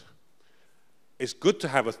defence. It's good to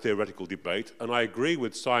have a theoretical debate, and I agree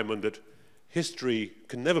with Simon that history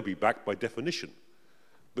can never be backed by definition,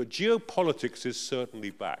 but geopolitics is certainly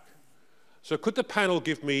back. So could the panel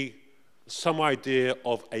give me some idea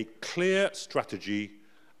of a clear strategy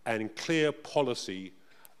and clear policy,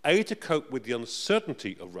 A, to cope with the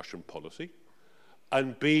uncertainty of Russian policy,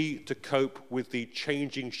 and B, to cope with the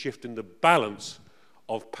changing shift in the balance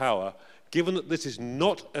of power, given that this is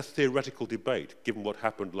not a theoretical debate, given what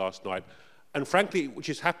happened last night, and frankly, which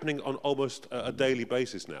is happening on almost a daily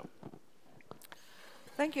basis now?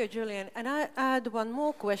 Thank you, Julian. And I add one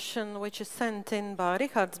more question, which is sent in by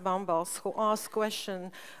Richard Bambals, who asked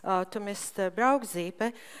question to Mr.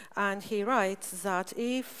 Braugsiepe, and he writes that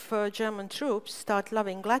if German troops start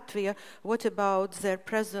loving Latvia, what about their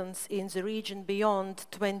presence in the region beyond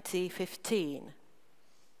 2015?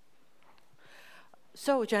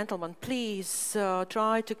 So, gentlemen, please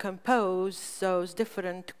try to compose those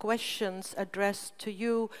different questions addressed to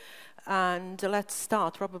you, and let's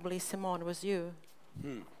start, probably, Simon, with you.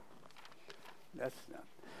 That's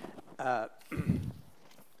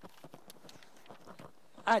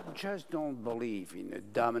I just don't believe in a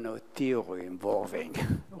domino theory involving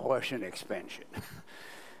Russian expansion.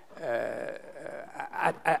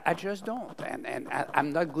 I just don't, and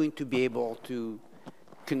I'm not going to be able to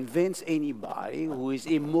convince anybody who is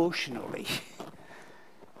emotionally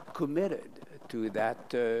committed to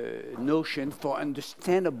that notion for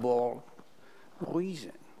understandable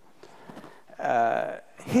reason.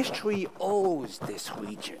 History owes this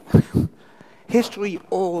region. History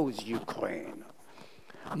owes Ukraine.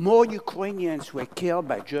 More Ukrainians were killed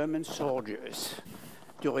by German soldiers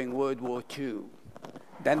during World War II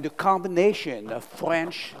than the combination of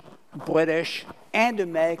French, British, and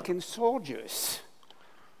American soldiers.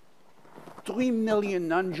 3 million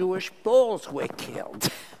non-Jewish Poles were killed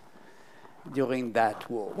during that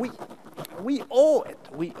war. We owe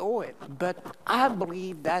it, but I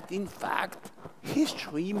believe that, in fact,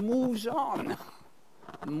 history moves on.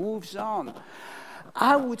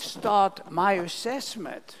 I would start my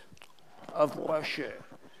assessment of Russia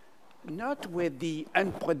not with the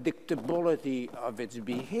unpredictability of its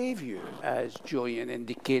behavior, as Julian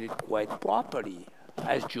indicated quite properly,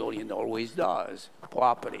 as Julian always does,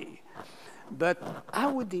 properly, but I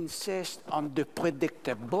would insist on the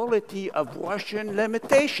predictability of Russian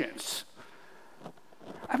limitations.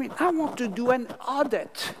 I mean, I want to do an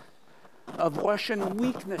audit of Russian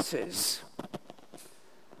weaknesses.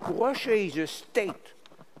 Russia is a state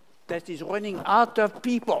that is running out of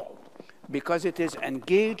people because it is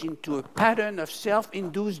engaged into a pattern of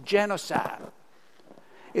self-induced genocide.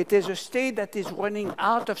 It is a state that is running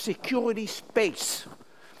out of security space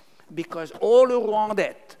because all around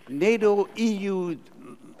it, NATO, EU,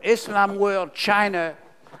 Islam world, China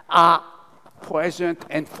are present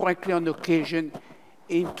and, frankly, on occasion,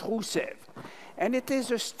 intrusive. And it is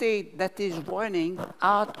a state that is running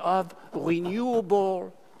out of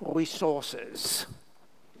renewable resources.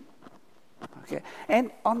 Okay?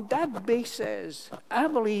 And on that basis, I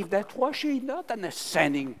believe that Russia is not an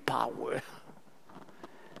ascending power.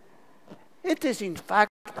 It is, in fact,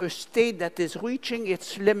 a state that is reaching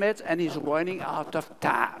its limits and is running out of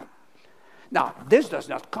time. Now, this does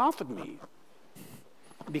not comfort me,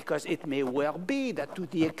 because it may well be that to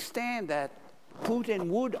the extent that Putin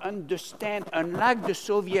would understand, unlike the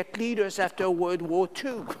Soviet leaders after World War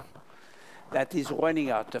II, that is running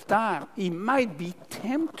out of time, he might be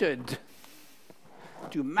tempted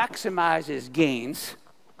to maximize his gains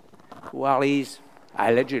while he's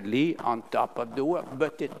allegedly on top of the world.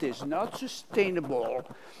 But it is not sustainable.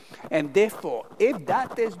 And therefore, if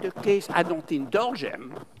that is the case, I don't indulge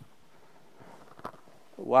him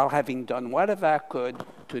while having done whatever I could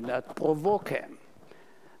to not provoke him.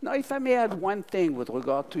 Now, if I may add one thing with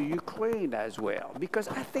regard to Ukraine as well, because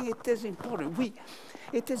I think it is important.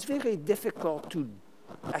 It is very difficult to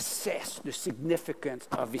assess the significance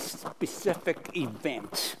of a specific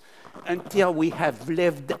event until we have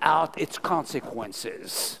lived out its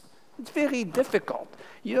consequences. It's very difficult.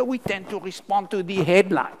 You know, we tend to respond to the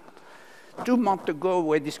headline. 2 months ago,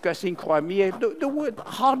 we're discussing Crimea. The word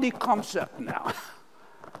hardly comes up now.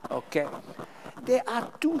 Okay? There are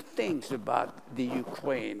two things about the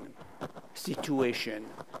Ukraine situation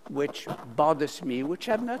which bothers me, which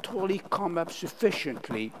have not really come up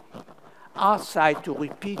sufficiently, outside to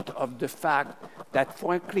repeat of the fact that,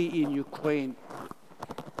 frankly, in Ukraine,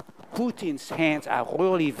 Putin's hands are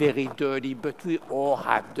really very dirty, but we all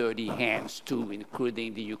have dirty hands too,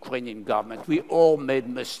 including the Ukrainian government. We all made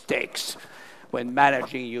mistakes when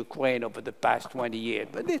managing Ukraine over the past 20 years.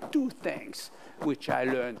 But there are two things which I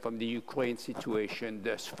learned from the Ukraine situation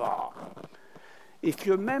thus far. If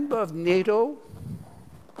you're a member of NATO,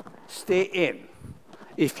 stay in.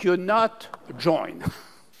 If you're not, join.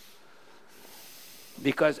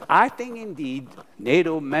 Because I think indeed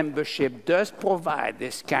NATO membership does provide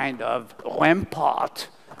this kind of rampart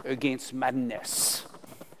against madness.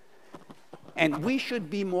 And we should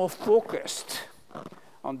be more focused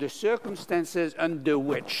on the circumstances under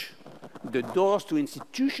which the doors to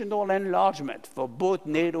institutional enlargement for both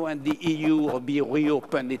NATO and the EU will be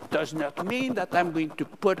reopened. It does not mean that I'm going to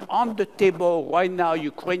put on the table right now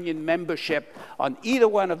Ukrainian membership on either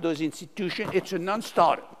one of those institutions. It's a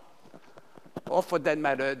non-starter. Or for that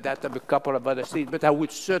matter, that of a couple of other states, but I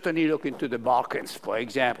would certainly look into the Balkans, for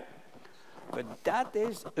example. But that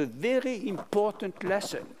is a very important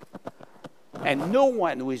lesson. And no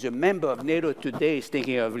one who is a member of NATO today is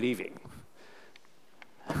thinking of leaving.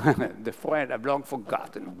 The French have long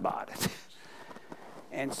forgotten about it.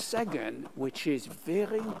 And second, which is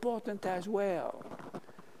very important as well,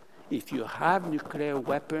 if you have nuclear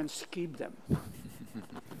weapons, keep them.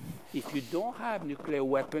 If you don't have nuclear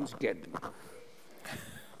weapons, get them.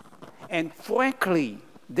 And frankly,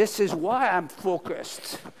 this is why I'm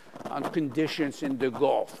focused on conditions in the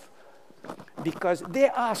Gulf. Because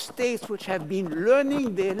there are states which have been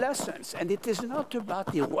learning their lessons, and it is not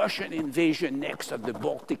about the Russian invasion next of the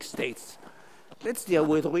Baltic states. Let's deal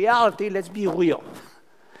with reality, let's be real.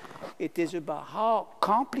 It is about how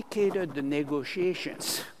complicated the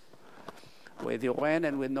negotiations with Iran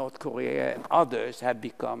and with North Korea and others have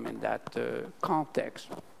become in that context.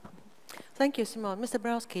 Thank you, Simon. Mr.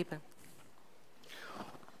 Browskeeper.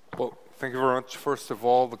 Well, thank you very much. First of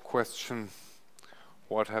all, the question,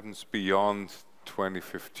 what happens beyond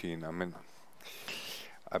 2015? I mean,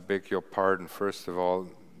 I beg your pardon. First of all,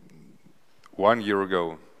 1 year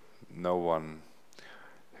ago, no one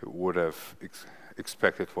would have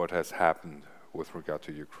expected what has happened with regard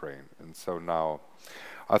to Ukraine. And so now,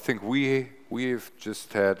 I think we've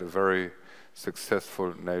just had a very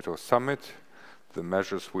successful NATO summit. The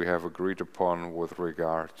measures we have agreed upon with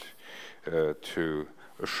regard to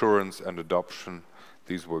assurance and adoption,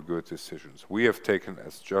 these were good decisions. We have taken,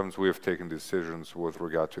 as Germans, we have taken decisions with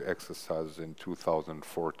regard to exercises in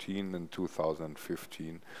 2014 and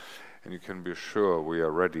 2015, and you can be sure we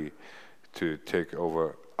are ready to take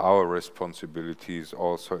over our responsibilities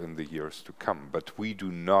also in the years to come. But we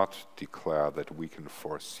do not declare that we can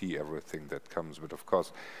foresee everything that comes. But of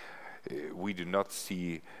course, we do not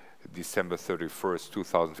see December 31st,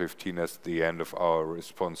 2015 as the end of our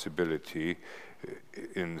responsibility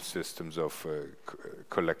in systems of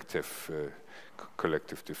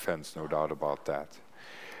collective defense, no doubt about that.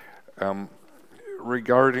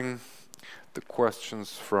 Regarding the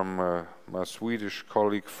questions from my Swedish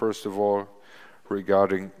colleague, first of all,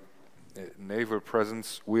 regarding naval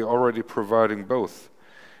presence, we are already providing both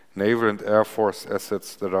naval and air force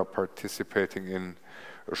assets that are participating in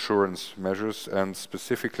assurance measures, and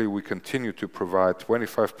specifically we continue to provide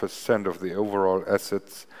 25% of the overall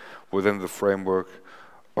assets within the framework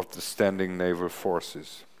of the standing naval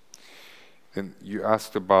forces. And you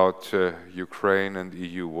asked about Ukraine and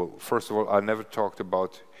EU. Well, first of all, I never talked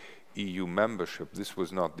about EU membership. This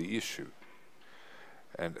was not the issue.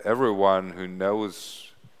 And everyone who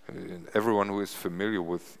knows, everyone who is familiar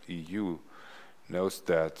with EU knows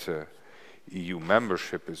that EU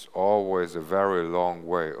membership is always a very long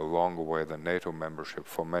way, a longer way than NATO membership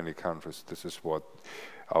for many countries. This is what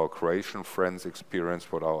our Croatian friends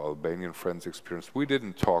experience, what our Albanian friends experience. We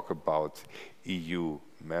didn't talk about EU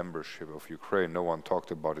membership of Ukraine. No one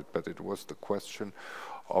talked about it, but it was the question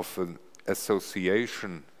of an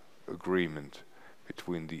association agreement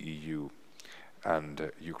between the EU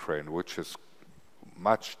and Ukraine, which is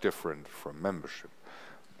much different from membership.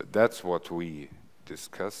 But that's what we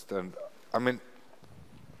discussed. And I mean,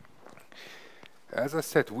 as I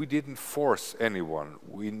said, we didn't force anyone.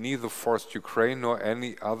 We neither forced Ukraine nor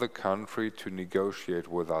any other country to negotiate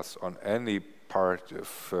with us on any part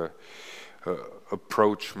of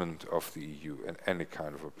approachment of the EU, and any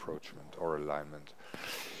kind of approachment or alignment.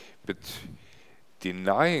 But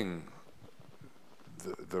denying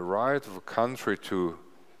the right of a country to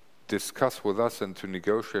discuss with us and to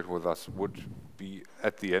negotiate with us would be,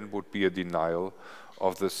 at the end, would be a denial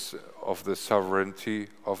of the sovereignty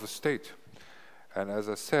of a state. And as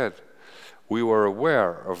I said, we were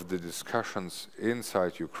aware of the discussions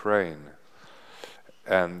inside Ukraine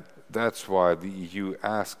and that's why the EU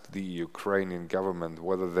asked the Ukrainian government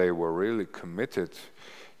whether they were really committed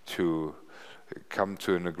to come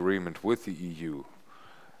to an agreement with the EU.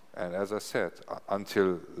 And as I said,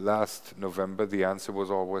 until last November, the answer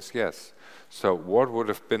was always yes. So what would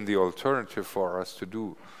have been the alternative for us to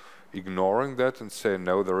do? Ignoring that and say,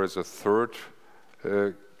 no, there is a third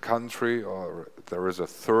country or there is a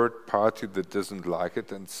third party that doesn't like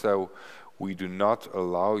it, and so we do not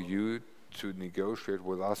allow you to negotiate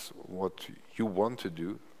with us what you want to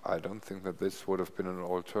do. I don't think that this would have been an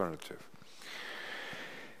alternative.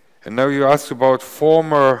 And now you ask about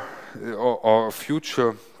former or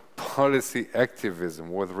future policy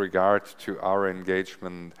activism with regard to our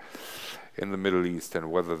engagement in the Middle East and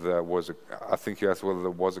whether there was I think you asked whether there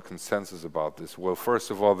was a consensus about this. Well, first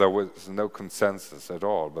of all, there was no consensus at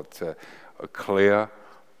all, but a clear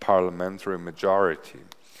parliamentary majority.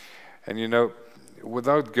 And you know,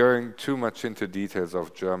 without going too much into details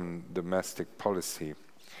of German domestic policy,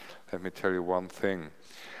 let me tell you one thing.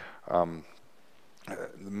 The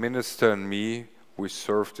minister and me, we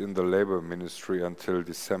served in the labor ministry until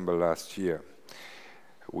December last year.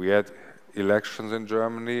 We had elections in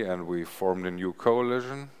Germany and we formed a new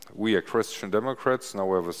coalition. We are Christian Democrats, now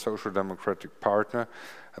we have a social democratic partner,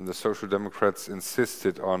 and the social democrats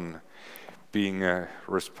insisted on being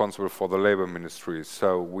responsible for the labor ministry,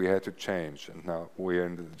 so we had to change, and now we are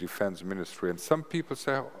in the defense ministry. And some people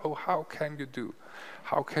say, oh, how can you do?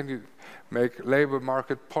 How can you make labor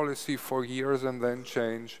market policy for years and then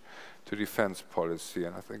change to defense policy?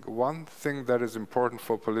 And I think one thing that is important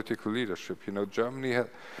for political leadership, you know, Germany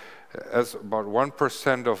has about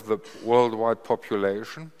 1% of the worldwide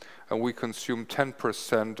population, and we consume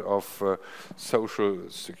 10% of social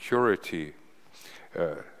security,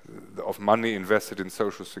 of money invested in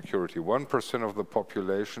social security. 1% of the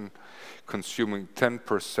population consuming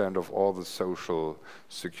 10% of all the social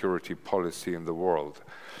security policy in the world.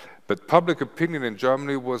 But public opinion in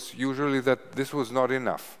Germany was usually that this was not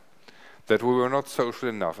enough, that we were not social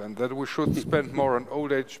enough, and that we should spend more on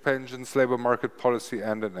old age pensions, labor market policy,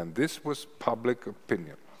 and. This was public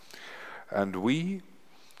opinion. And we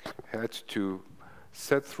had to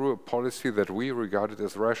set through a policy that we regarded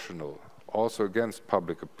as rational, also against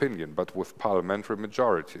public opinion, but with parliamentary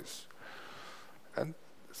majorities. And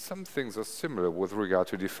some things are similar with regard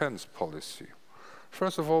to defense policy.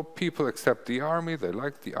 First of all, people accept the army, they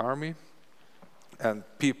like the army, and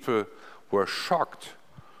people were shocked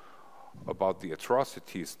about the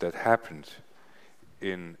atrocities that happened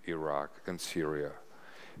in Iraq and Syria.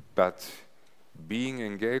 But being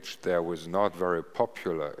engaged there was not very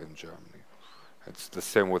popular in Germany. It's the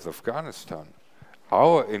same with Afghanistan.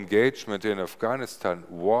 Our engagement in Afghanistan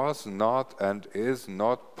was not and is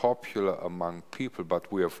not popular among people, but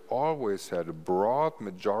we have always had a broad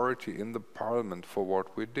majority in the parliament for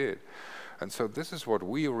what we did. And so this is what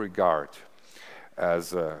we regard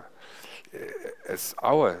as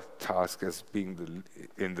our task as being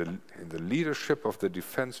in the leadership of the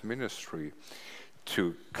defense ministry,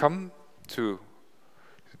 to come to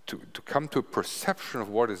a perception of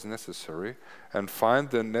what is necessary and find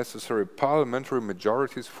the necessary parliamentary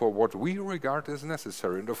majorities for what we regard as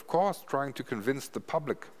necessary, and of course trying to convince the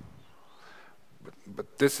public.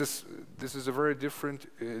 But this is a very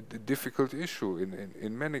difficult issue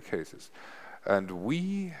in many cases, and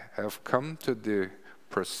we have come to the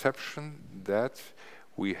perception that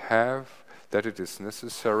that it is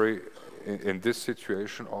necessary in this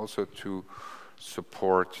situation also to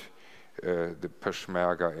support the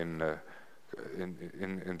Peshmerga in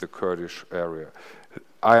the Kurdish area.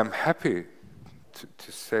 I am happy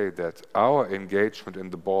to say that our engagement in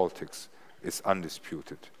the Baltics is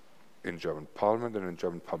undisputed in German parliament and in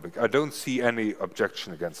German public. I don't see any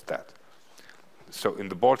objection against that. So in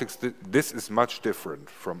the Baltics, this is much different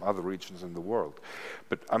from other regions in the world.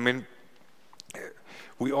 But I mean,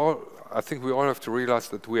 I think we all have to realize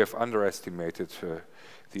that we have underestimated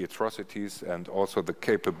the atrocities and also the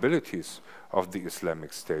capabilities of the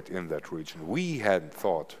Islamic State in that region. We hadn't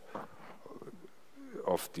thought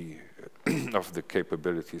of the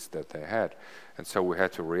capabilities that they had, and so we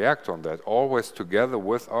had to react on that, always together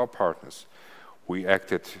with our partners. We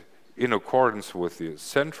acted in accordance with the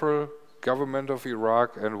central government of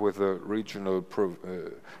Iraq and with the regional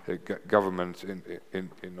government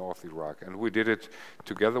in North Iraq. And we did it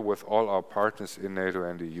together with all our partners in NATO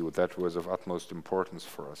and EU. That was of utmost importance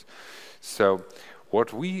for us. So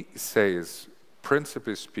what we say is,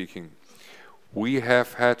 principally speaking, we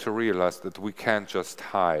have had to realize that we can't just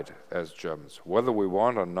hide as Germans. Whether we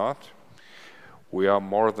want or not, we are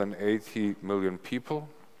more than 80 million people.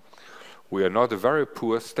 We are not a very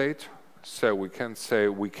poor state, so we can say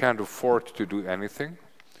we can't afford to do anything.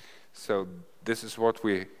 So this is what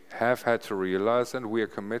we have had to realize, and we are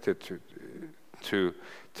committed to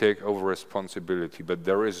take over responsibility. But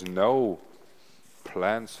there is no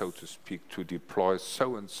plan, so to speak, to deploy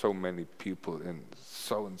so and so many people in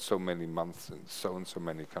so and so many months in so and so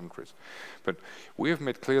many countries. But we have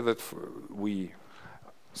made clear that we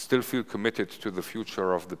still feel committed to the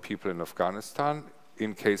future of the people in Afghanistan,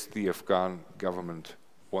 in case the Afghan government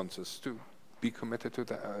wants us to be committed to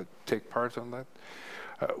that, take part on that.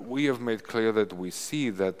 We have made clear that we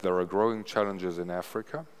see that there are growing challenges in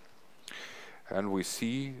Africa, and we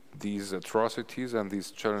see these atrocities and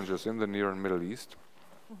these challenges in the Near and Middle East.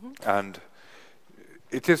 And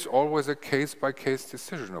it is always a case-by-case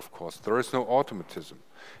decision, of course. There is no automatism.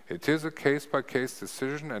 It is a case-by-case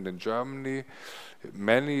decision, and in Germany,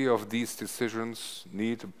 many of these decisions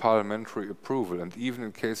need parliamentary approval. And even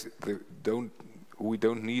in case we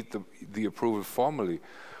don't need the approval formally,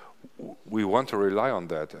 we want to rely on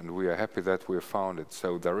that, and we are happy that we have found it.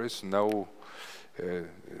 So there is no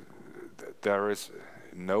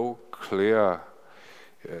clear,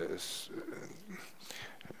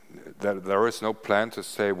 there is no plan to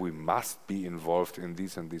say we must be involved in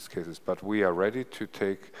these and these cases, but we are ready to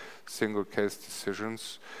take single case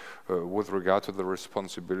decisions with regard to the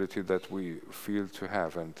responsibility that we feel to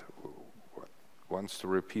have. And wants to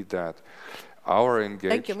repeat that. Our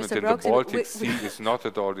engagement in the Baltic Sea is not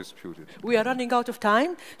at all disputed. We are running out of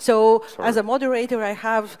time, so as a moderator I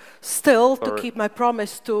have still to keep my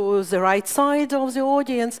promise to the right side of the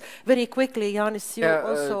audience. Very quickly, Jānis, you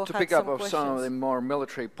also to had pick up some on questions. some of the more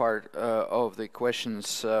military part of the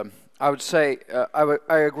questions, I would say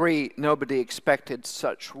I agree nobody expected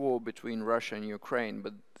such war between Russia and Ukraine,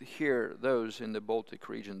 but here those in the Baltic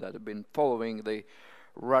region that have been following the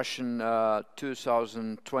Russian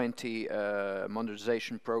 2020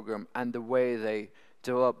 modernization program and the way they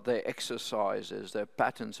developed their exercises, their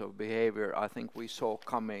patterns of behavior, I think we saw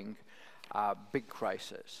coming a big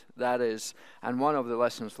crisis. That is, and one of the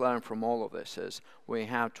lessons learned from all of this is we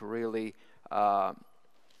have to really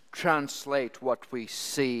translate what we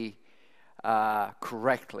see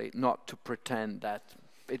correctly, not to pretend that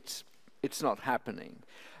it's not happening.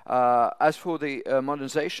 As for the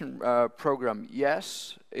modernization program,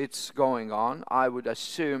 yes, it's going on. I would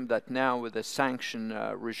assume that now with the sanction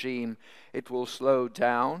regime, it will slow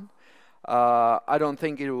down. I don't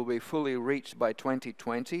think it will be fully reached by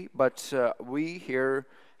 2020, but we here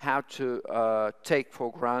have to take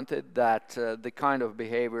for granted that the kind of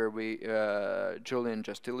behavior Julian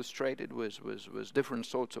just illustrated was different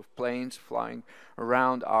sorts of planes flying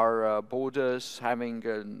around our borders, having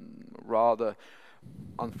rather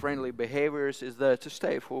unfriendly behaviors, is there to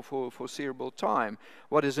stay for foreseeable time.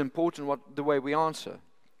 What is important, the way we answer.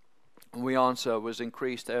 We answer with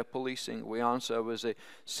increased air policing. We answer with the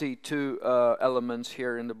C2 elements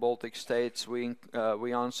here in the Baltic states. We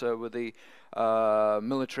answer with the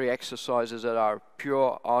military exercises that are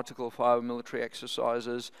pure Article 5 military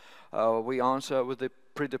exercises. We answer with the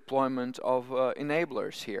pre-deployment of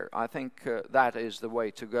enablers here. I think that is the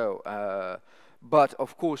way to go. But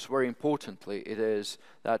of course, very importantly, it is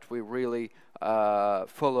that we really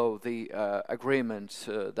follow the agreement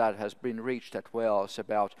that has been reached at Wales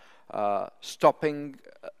about stopping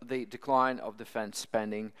the decline of defense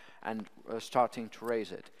spending and starting to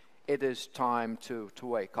raise it. It is time to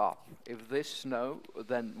wake up. If this no,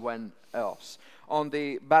 then when else? On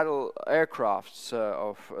the battle aircrafts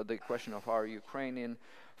of the question of our Ukrainian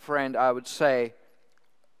friend, I would say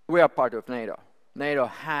we are part of NATO. NATO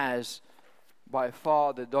has by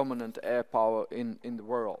far the dominant air power in the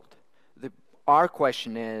world. Our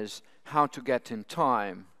question is how to get in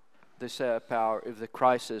time this air power if the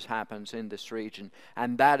crisis happens in this region.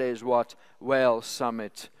 And that is what Wales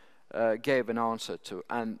Summit gave an answer to.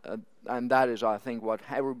 And that is, I think, what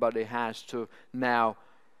everybody has to now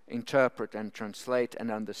interpret and translate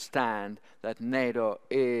and understand, that NATO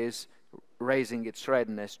is raising its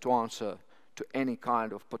readiness to answer to any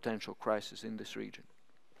kind of potential crisis in this region.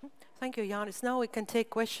 Thank you, Jānis. Now we can take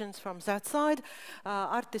questions from that side.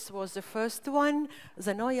 Artis was the first one,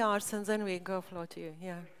 the Noyars, and then we go flow to you.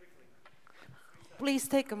 Yeah. Please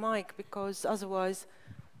take a mic, because otherwise...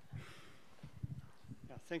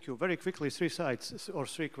 Yeah, thank you. Very quickly, three sides or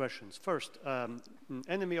three questions. First,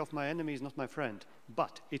 enemy of my enemy is not my friend,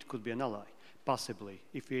 but it could be an ally, possibly.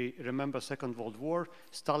 If we remember Second World War,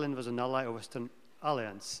 Stalin was an ally of Western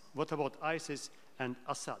Alliance. What about ISIS and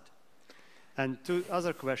Assad? And two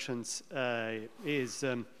other questions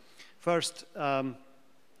first,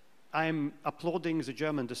 I'm applauding the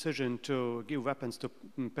German decision to give weapons to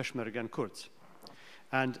Peshmerga and Kurds.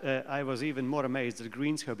 And I was even more amazed that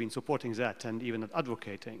Greens have been supporting that and even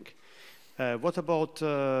advocating. What about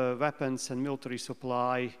weapons and military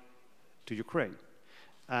supply to Ukraine?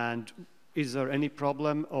 And is there any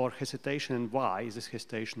problem or hesitation, and why is this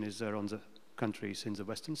hesitation is there on the countries in the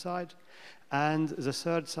western side? And the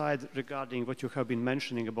third side, regarding what you have been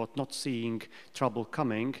mentioning about not seeing trouble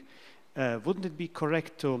coming, wouldn't it be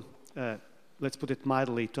correct to, let's put it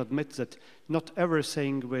mildly, to admit that not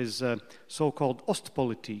everything with so-called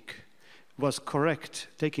Ostpolitik was correct,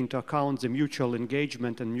 taking into account the mutual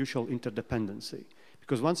engagement and mutual interdependency?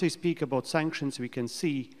 Because once we speak about sanctions, we can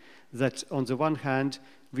see that on the one hand,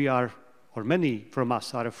 we are, or many from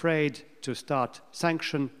us are afraid to start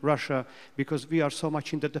sanction Russia because we are so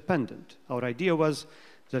much interdependent. Our idea was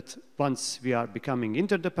that once we are becoming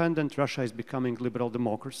interdependent, Russia is becoming liberal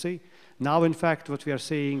democracy. Now, in fact, what we are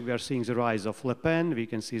seeing the rise of Le Pen, we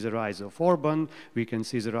can see the rise of Orban, we can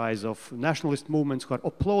see the rise of nationalist movements who are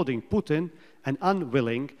applauding Putin and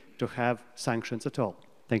unwilling to have sanctions at all.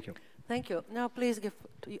 Thank you. Thank you. Now, please give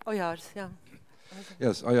to Jānis. Yeah.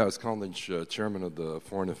 Yes, Jānis Kalniņš, chairman of the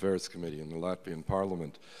Foreign Affairs Committee in the Latvian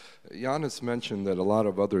Parliament. Jānis mentioned that a lot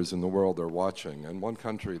of others in the world are watching, and one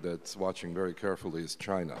country that's watching very carefully is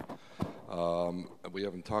China. We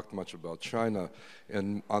haven't talked much about China,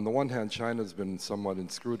 and on the one hand, China's been somewhat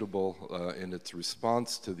inscrutable in its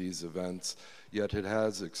response to these events, yet it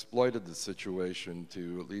has exploited the situation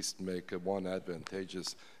to at least make one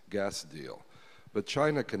advantageous gas deal. But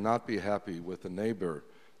China cannot be happy with a neighbor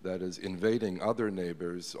that is invading other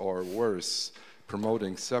neighbors, or worse,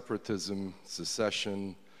 promoting separatism,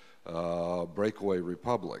 secession, breakaway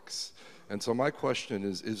republics. And so my question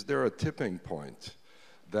is there a tipping point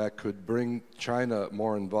that could bring China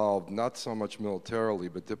more involved, not so much militarily,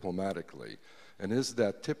 but diplomatically? And is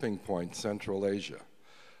that tipping point Central Asia?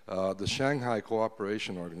 The Shanghai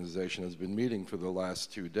Cooperation Organization has been meeting for the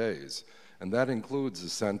last 2 days, and that includes the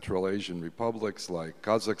Central Asian republics like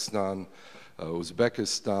Kazakhstan,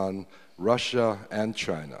 Uzbekistan, Russia, and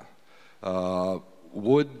China.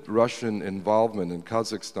 Would Russian involvement in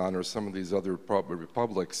Kazakhstan or some of these other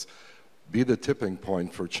republics be the tipping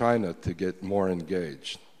point for China to get more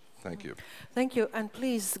engaged? Thank you. Thank you. And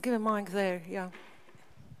please give a mic there, yeah,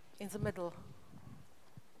 in the middle.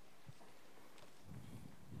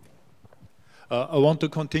 I want to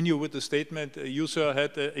continue with the statement you, sir,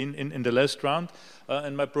 had in the last round.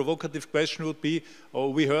 And my provocative question would be,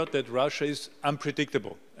 we heard that Russia is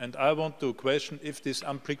unpredictable. And I want to question if this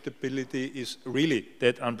unpredictability is really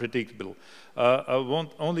that unpredictable. I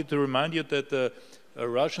want only to remind you that the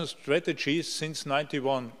Russian strategy since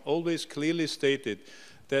 '91 always clearly stated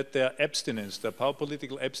that their abstinence, their power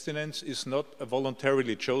political abstinence, is not a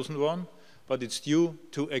voluntarily chosen one, but it's due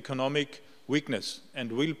to economic weakness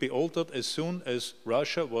and will be altered as soon as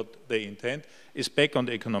Russia, what they intend, is back on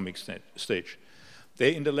the economic stage.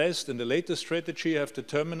 They, in the latest strategy, have the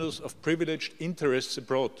terminus of privileged interests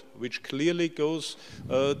abroad, which clearly goes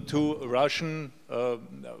to Russian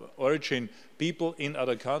origin people in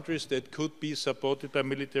other countries that could be supported by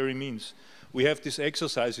military means. We have these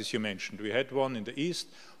exercises you mentioned. We had one in the east,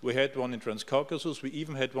 we had one in Transcaucasus, we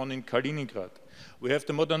even had one in Kaliningrad. We have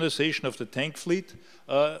the modernization of the tank fleet.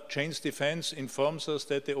 Jane's Defense informs us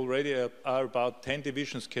that they already are about 10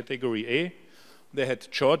 divisions category A. They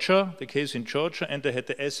had Georgia, the case in Georgia, and they had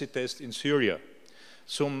the acid test in Syria.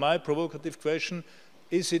 So my provocative question,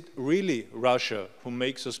 is it really Russia who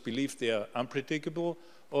makes us believe they are unpredictable,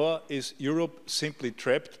 or is Europe simply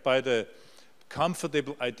trapped by the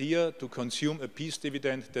comfortable idea to consume a peace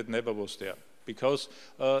dividend that never was there? Because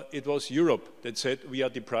it was Europe that said we are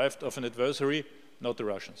deprived of an adversary, not the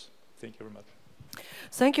Russians. Thank you very much.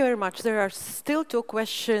 Thank you very much. There are still 2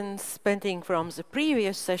 questions pending from the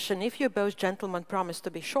previous session. If you both gentlemen promise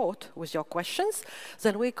to be short with your questions,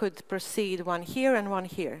 then we could proceed one here and one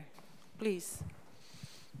here. Please.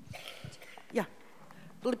 Yeah.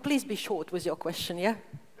 Please be short with your question, yeah?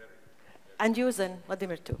 And you then,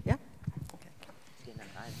 Vladimir, too, yeah?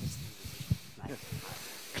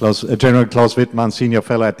 General Klaus Wittmann, Senior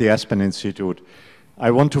Fellow at the Aspen Institute. I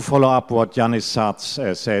want to follow up what Jānis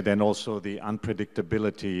Sārts said, and also the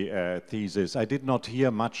unpredictability thesis. I did not hear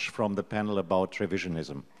much from the panel about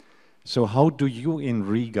revisionism. So how do you in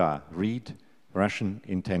Riga read Russian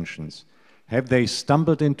intentions? Have they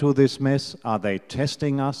stumbled into this mess? Are they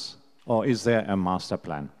testing us? Or is there a master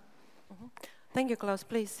plan? Thank you, Klaus.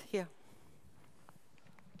 Please, here.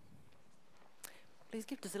 Please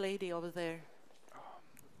give to the lady over there.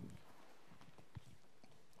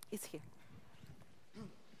 It's here.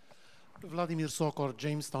 Vladimir Sokor,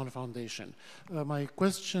 Jamestown Foundation. My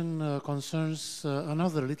question concerns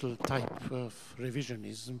another little type of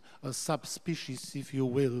revisionism, a subspecies, if you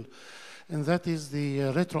will. and that is the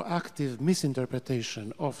retroactive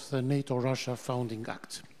misinterpretation of the NATO-Russia Founding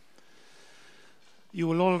Act. You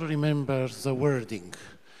will all remember the wording.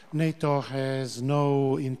 NATO has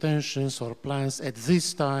no intentions or plans at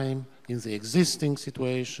this time, in the existing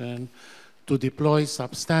situation, to deploy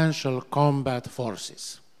substantial combat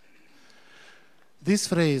forces. This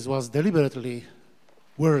phrase was deliberately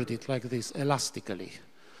worded like this, elastically,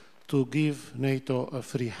 to give NATO a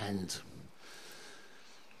free hand.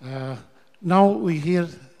 Now we hear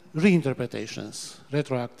reinterpretations,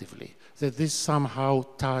 retroactively, that this somehow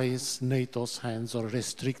ties NATO's hands or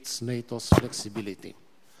restricts NATO's flexibility.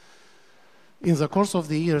 In the course of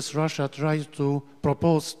the years, Russia tried to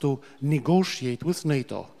propose to negotiate with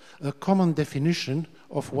NATO a common definition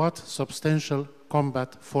of what substantial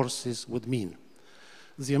combat forces would mean.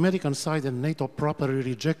 The American side and NATO properly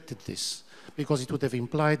rejected this because it would have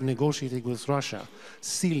implied negotiating with Russia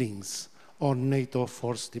ceilings on NATO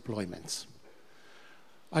force deployments.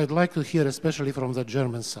 I'd like to hear, especially from the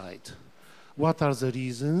German side, what are the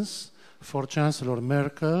reasons for Chancellor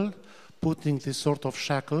Merkel putting this sort of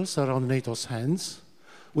shackles around NATO's hands,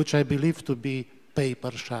 which I believe to be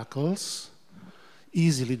paper shackles,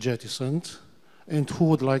 easily jettisoned, and who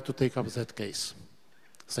would like to take up that case?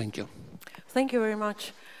 Thank you. Thank you very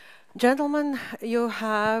much. Gentlemen, you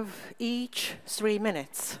have each 3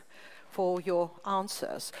 minutes for your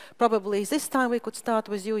answers. Probably this time we could start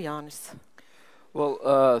with you, Jānis.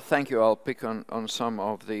 Well, thank you. I'll pick on some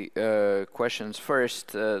of the questions.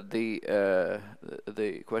 First, the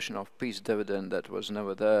question of peace dividend that was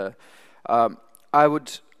never there. I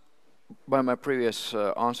would, by my previous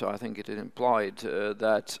answer, I think it implied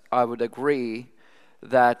that I would agree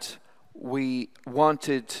that we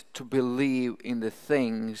wanted to believe in the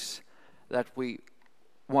things that we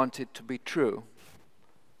wanted to be true,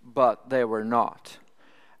 but they were not.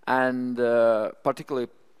 And particularly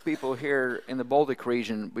people here in the Baltic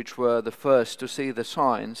region, which were the first to see the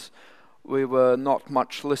signs, we were not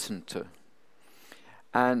much listened to.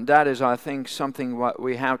 And that is, I think, something what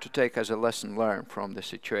we have to take as a lesson learned from the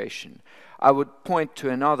situation. I would point to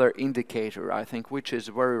another indicator, I think, which is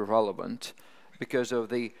very relevant because of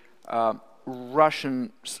the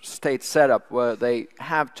Russian state setup where they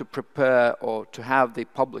have to prepare or to have the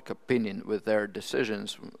public opinion with their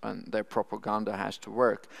decisions and their propaganda has to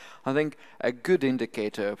work. I think a good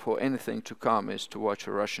indicator for anything to come is to watch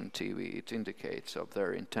a Russian TV. It indicates of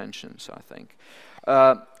their intentions, I think.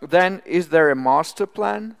 Then, is there a master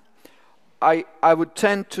plan? I would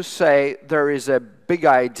tend to say there is a big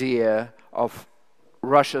idea of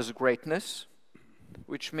Russia's greatness,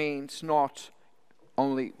 which means not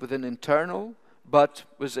only with an internal, but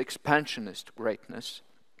with expansionist greatness.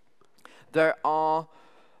 There are,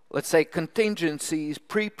 let's say, contingencies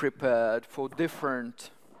pre-prepared for different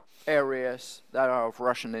areas that are of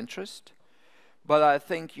Russian interest. But I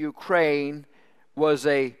think Ukraine was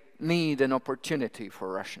a need and opportunity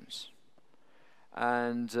for Russians.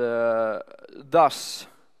 And thus,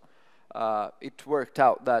 it worked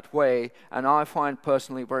out that way, and I find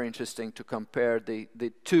personally very interesting to compare the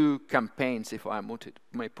two campaigns, if I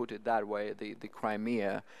may put it that way, the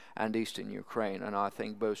Crimea and Eastern Ukraine, and I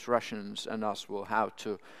think both Russians and us will have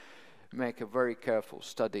to make a very careful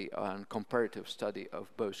study and comparative study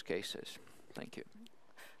of both cases. Thank you.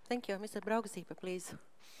 Thank you. Mr. Braugzīpe, please.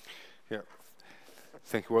 Yeah,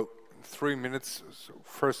 thank you. Well, 3 minutes. So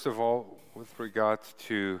first of all, with regard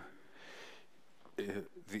to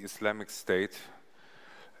the Islamic State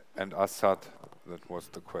and Assad, that was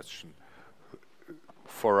the question.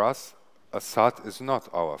 For us, Assad is not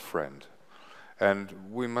our friend. And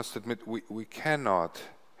we must admit, we cannot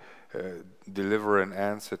deliver an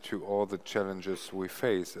answer to all the challenges we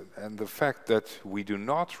face. And the fact that we do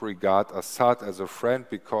not regard Assad as a friend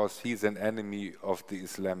because he's an enemy of the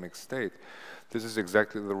Islamic State, this is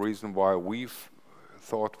exactly the reason why we've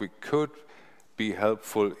thought we could be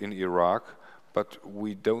helpful in Iraq, but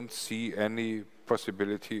we don't see any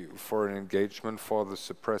possibility for an engagement for the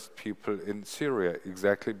suppressed people in Syria,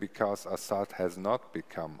 exactly because Assad has not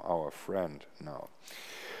become our friend now.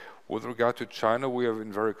 With regard to China, we are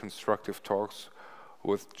in very constructive talks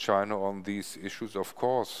with China on these issues, of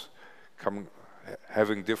course,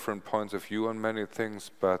 having different points of view on many things,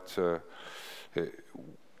 but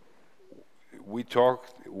we talk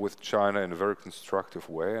with China in a very constructive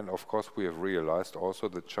way, and of course we have realized also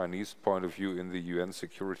the Chinese point of view in the UN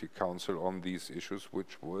Security Council on these issues,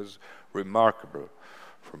 which was remarkable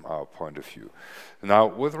from our point of view. Now,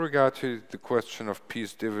 with regard to the question of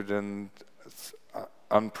peace dividend,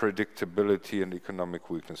 unpredictability and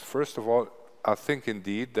economic weakness, first of all, I think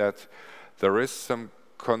indeed that there is some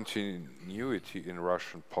continuity in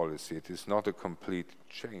Russian policy. It is not a complete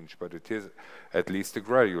change, but it is at least a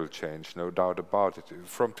gradual change, no doubt about it.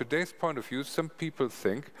 From today's point of view, some people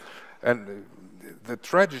think, and the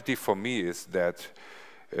tragedy for me is that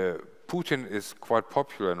Putin is quite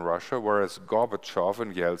popular in Russia, whereas Gorbachev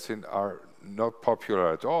and Yeltsin are not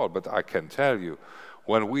popular at all. But I can tell you,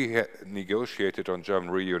 when we negotiated on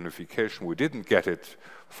German reunification, we didn't get it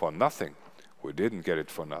for nothing. We didn't get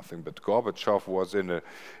it for nothing, but Gorbachev was in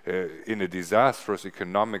a disastrous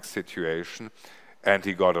economic situation, and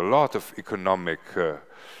he got a lot of economic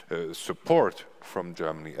support from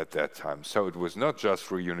Germany at that time. So it was not just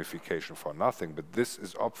reunification for nothing, but this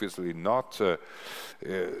is obviously not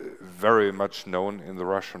very much known in the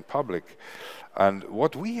Russian public. And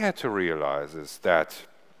what we had to realize is that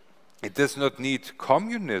it does not need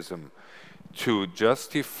communism to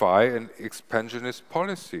justify an expansionist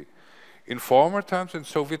policy. In former times, in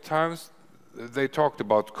Soviet times, they talked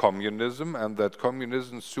about communism and that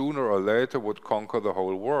communism sooner or later would conquer the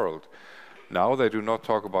whole world. Now they do not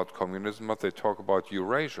talk about communism, but they talk about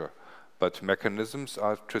Eurasia. But mechanisms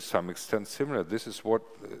are to some extent similar. This is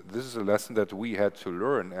a lesson that we had to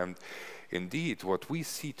learn. And indeed, what we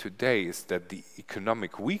see today is that the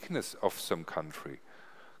economic weakness of some country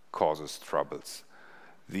causes troubles.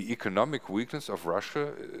 The economic weakness of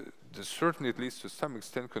Russia certainly, at least to some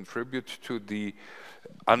extent, contribute to the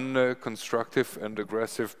unconstructive and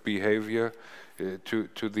aggressive behavior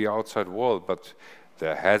to the outside world. But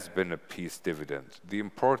there has been a peace dividend. The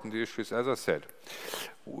important issue is, as I said,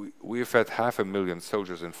 we've had 500,000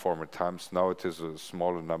 soldiers in former times. Now it is a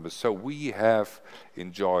smaller number. So we have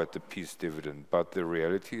enjoyed the peace dividend. But the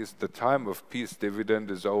reality is the time of peace dividend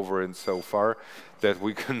is over insofar that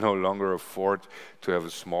we can no longer afford to have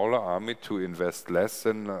a smaller army, to invest less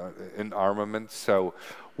in armament. So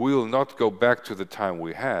we will not go back to the time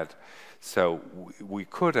we had. So we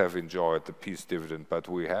could have enjoyed the peace dividend, but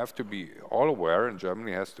we have to be all aware, and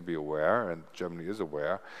Germany has to be aware, and Germany is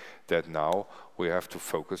aware, that now we have to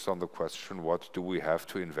focus on the question, what do we have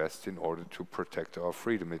to invest in order to protect our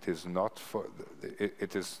freedom? It is not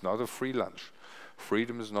a free lunch.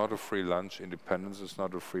 Freedom is not a free lunch. Independence is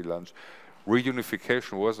not a free lunch.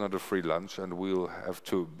 Reunification was not a free lunch, and we'll have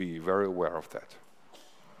to be very aware of that.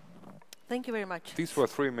 Thank you very much. These were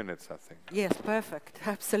 3 minutes, I think. Yes, perfect.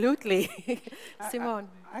 Absolutely. Simone.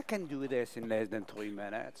 I can do this in less than 3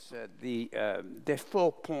 minutes. The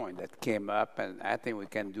 4 points that came up, and I think we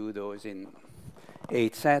can do those in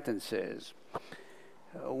 8 sentences.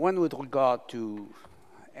 One with regard to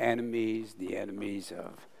enemies, the enemies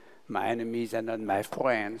of my enemies and not my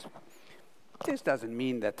friends. This doesn't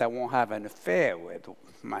mean that I won't have an affair with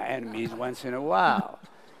my enemies once in a while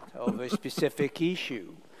over a specific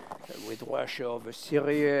issue. With Russia over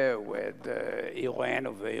Syria, with Iran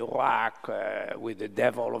over Iraq, with the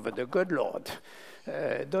devil over the good Lord.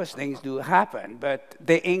 Those things do happen, but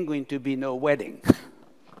there ain't going to be no wedding.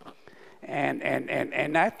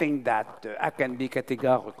 And I think that I can be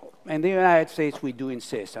categorical. In the United States, we do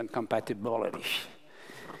insist on compatibility.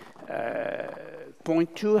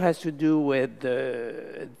 Point 2 has to do with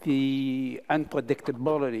the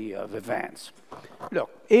unpredictability of events.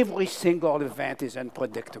 Look, every single event is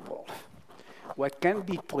unpredictable. What can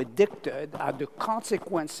be predicted are the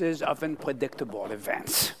consequences of unpredictable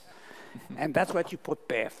events. And that's what you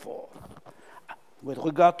prepare for. With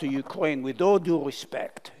regard to Ukraine, with all due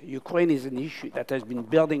respect, Ukraine is an issue that has been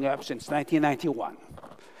building up since 1991.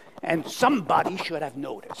 And somebody should have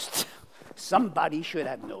noticed. Somebody should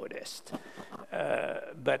have noticed.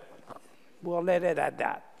 But we'll let it at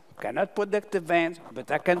that. Cannot predict events,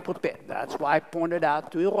 but I can prepare. That's why I pointed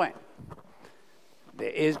out to Iran.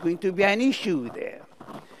 There is going to be an issue there,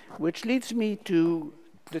 which leads me to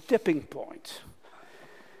the tipping point.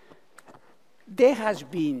 There has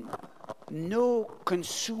been no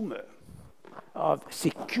consumer of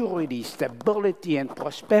security, stability, and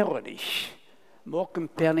prosperity more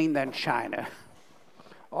compelling than China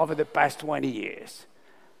over the past 20 years.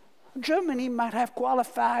 Germany might have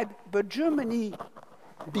qualified, but Germany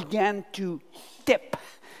began to tip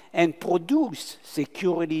and produce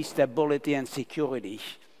security, stability, and security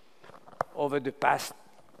over the past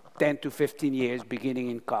 10 to 15 years,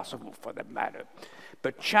 beginning in Kosovo, for that matter.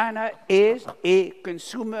 But China is a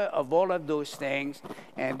consumer of all of those things,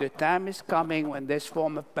 and the time is coming when this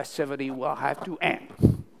form of passivity will have to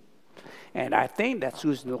end. And I think that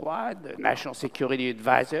Susan Roy, the National Security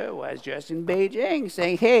Advisor, was just in Beijing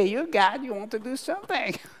saying, hey, you want to do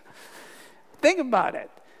something. Think about it.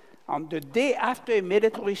 On the day after a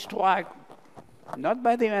military strike, not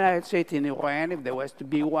by the United States in Iran, if there was to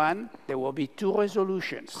be one, there will be 2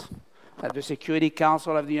 resolutions at the Security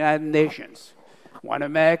Council of the United Nations. One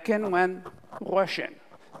American, one Russian.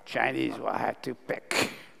 Chinese will have to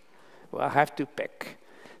pick. Will have to pick.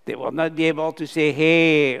 They will not be able to say,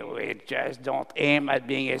 hey, we just don't aim at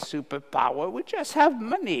being a superpower. We just have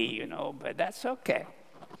money, you know, but that's okay.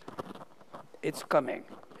 It's coming.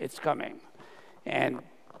 It's coming. And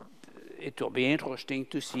it will be interesting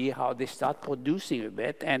to see how they start producing a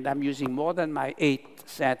bit. And I'm using more than my 8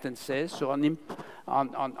 sentences. So on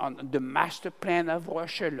the master plan of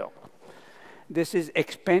Russia, look. This is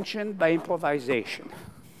expansion by improvisation.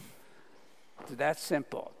 It's that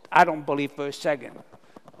simple. I don't believe for a second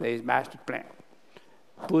there is master plan.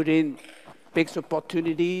 Putin picks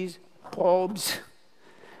opportunities, probes,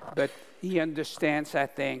 but he understands, I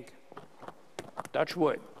think, touch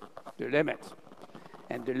wood, the limits.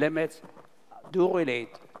 And the limits do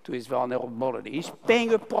relate to his vulnerability. He's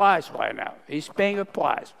paying a price right now. He's paying a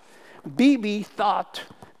price. Bibi thought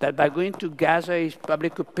that by going to Gaza, his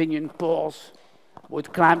public opinion polls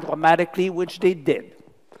would climb dramatically, which they did.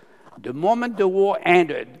 The moment the war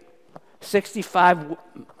ended, 65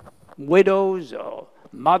 widows or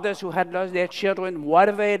mothers who had lost their children,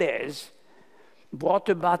 whatever it is, brought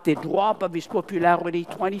about a drop of his popularity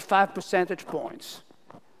 25 percentage points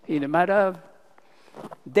in a matter of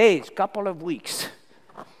days, couple of weeks.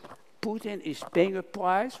 Putin is paying a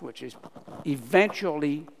price which is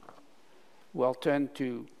eventually will turn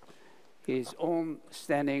to his own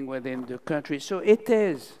standing within the country. So it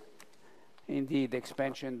is indeed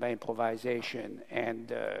expansion by improvisation, and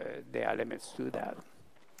there are limits to that.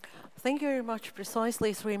 Thank you very much.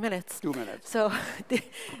 Precisely 3 minutes. 2 minutes. So,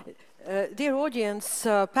 dear audience,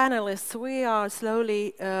 panelists, we are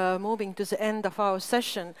slowly moving to the end of our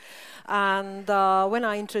session. And when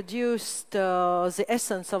I introduced the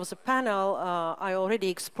essence of the panel, I already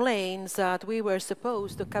explained that we were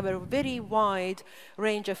supposed to cover a very wide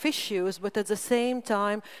range of issues, but at the same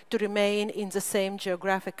time to remain in the same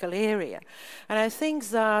geographical area. And I think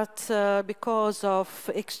that because of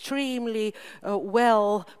extremely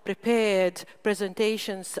well-prepared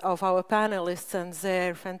presentations of our panelists and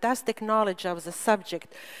their fantastic knowledge of the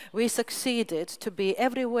subject, we succeeded to be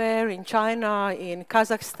everywhere in China, in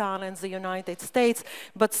Kazakhstan, and the United States,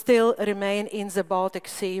 but still remain in the Baltic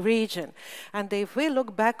Sea region. And if we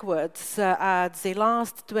look backwards at the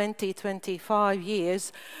last 20-25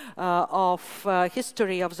 years of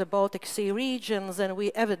history of the Baltic Sea region, then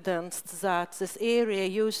we evidenced that this area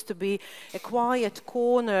used to be a quiet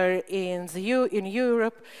corner in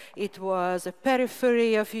Europe. It was a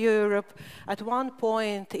periphery of Europe. At one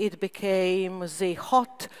point, it became the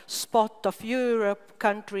hot spot of Europe,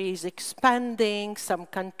 countries expanding, some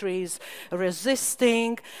countries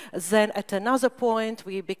resisting. Then at another point,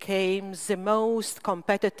 we became the most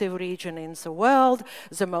competitive region in the world,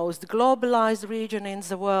 the most globalized region in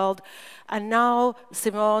the world. And now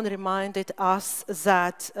Simone reminded us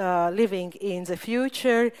that living in the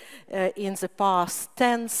future, in the past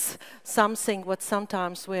tense, something what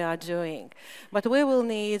sometimes we are doing. But we will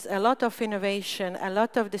need a lot of innovation, a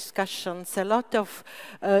lot of discussions, a lot of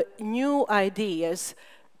new ideas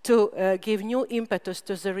to give new impetus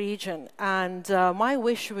to the region. And my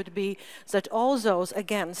wish would be that all those,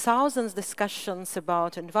 again, thousands of discussions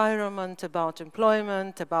about environment, about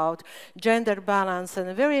employment, about gender balance,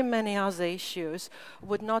 and very many other issues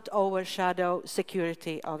would not overshadow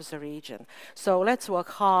security of the region. So let's work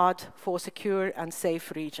hard for a secure and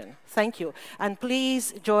safe region. Thank you. And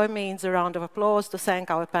please join me in the round of applause to thank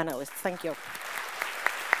our panelists. Thank you.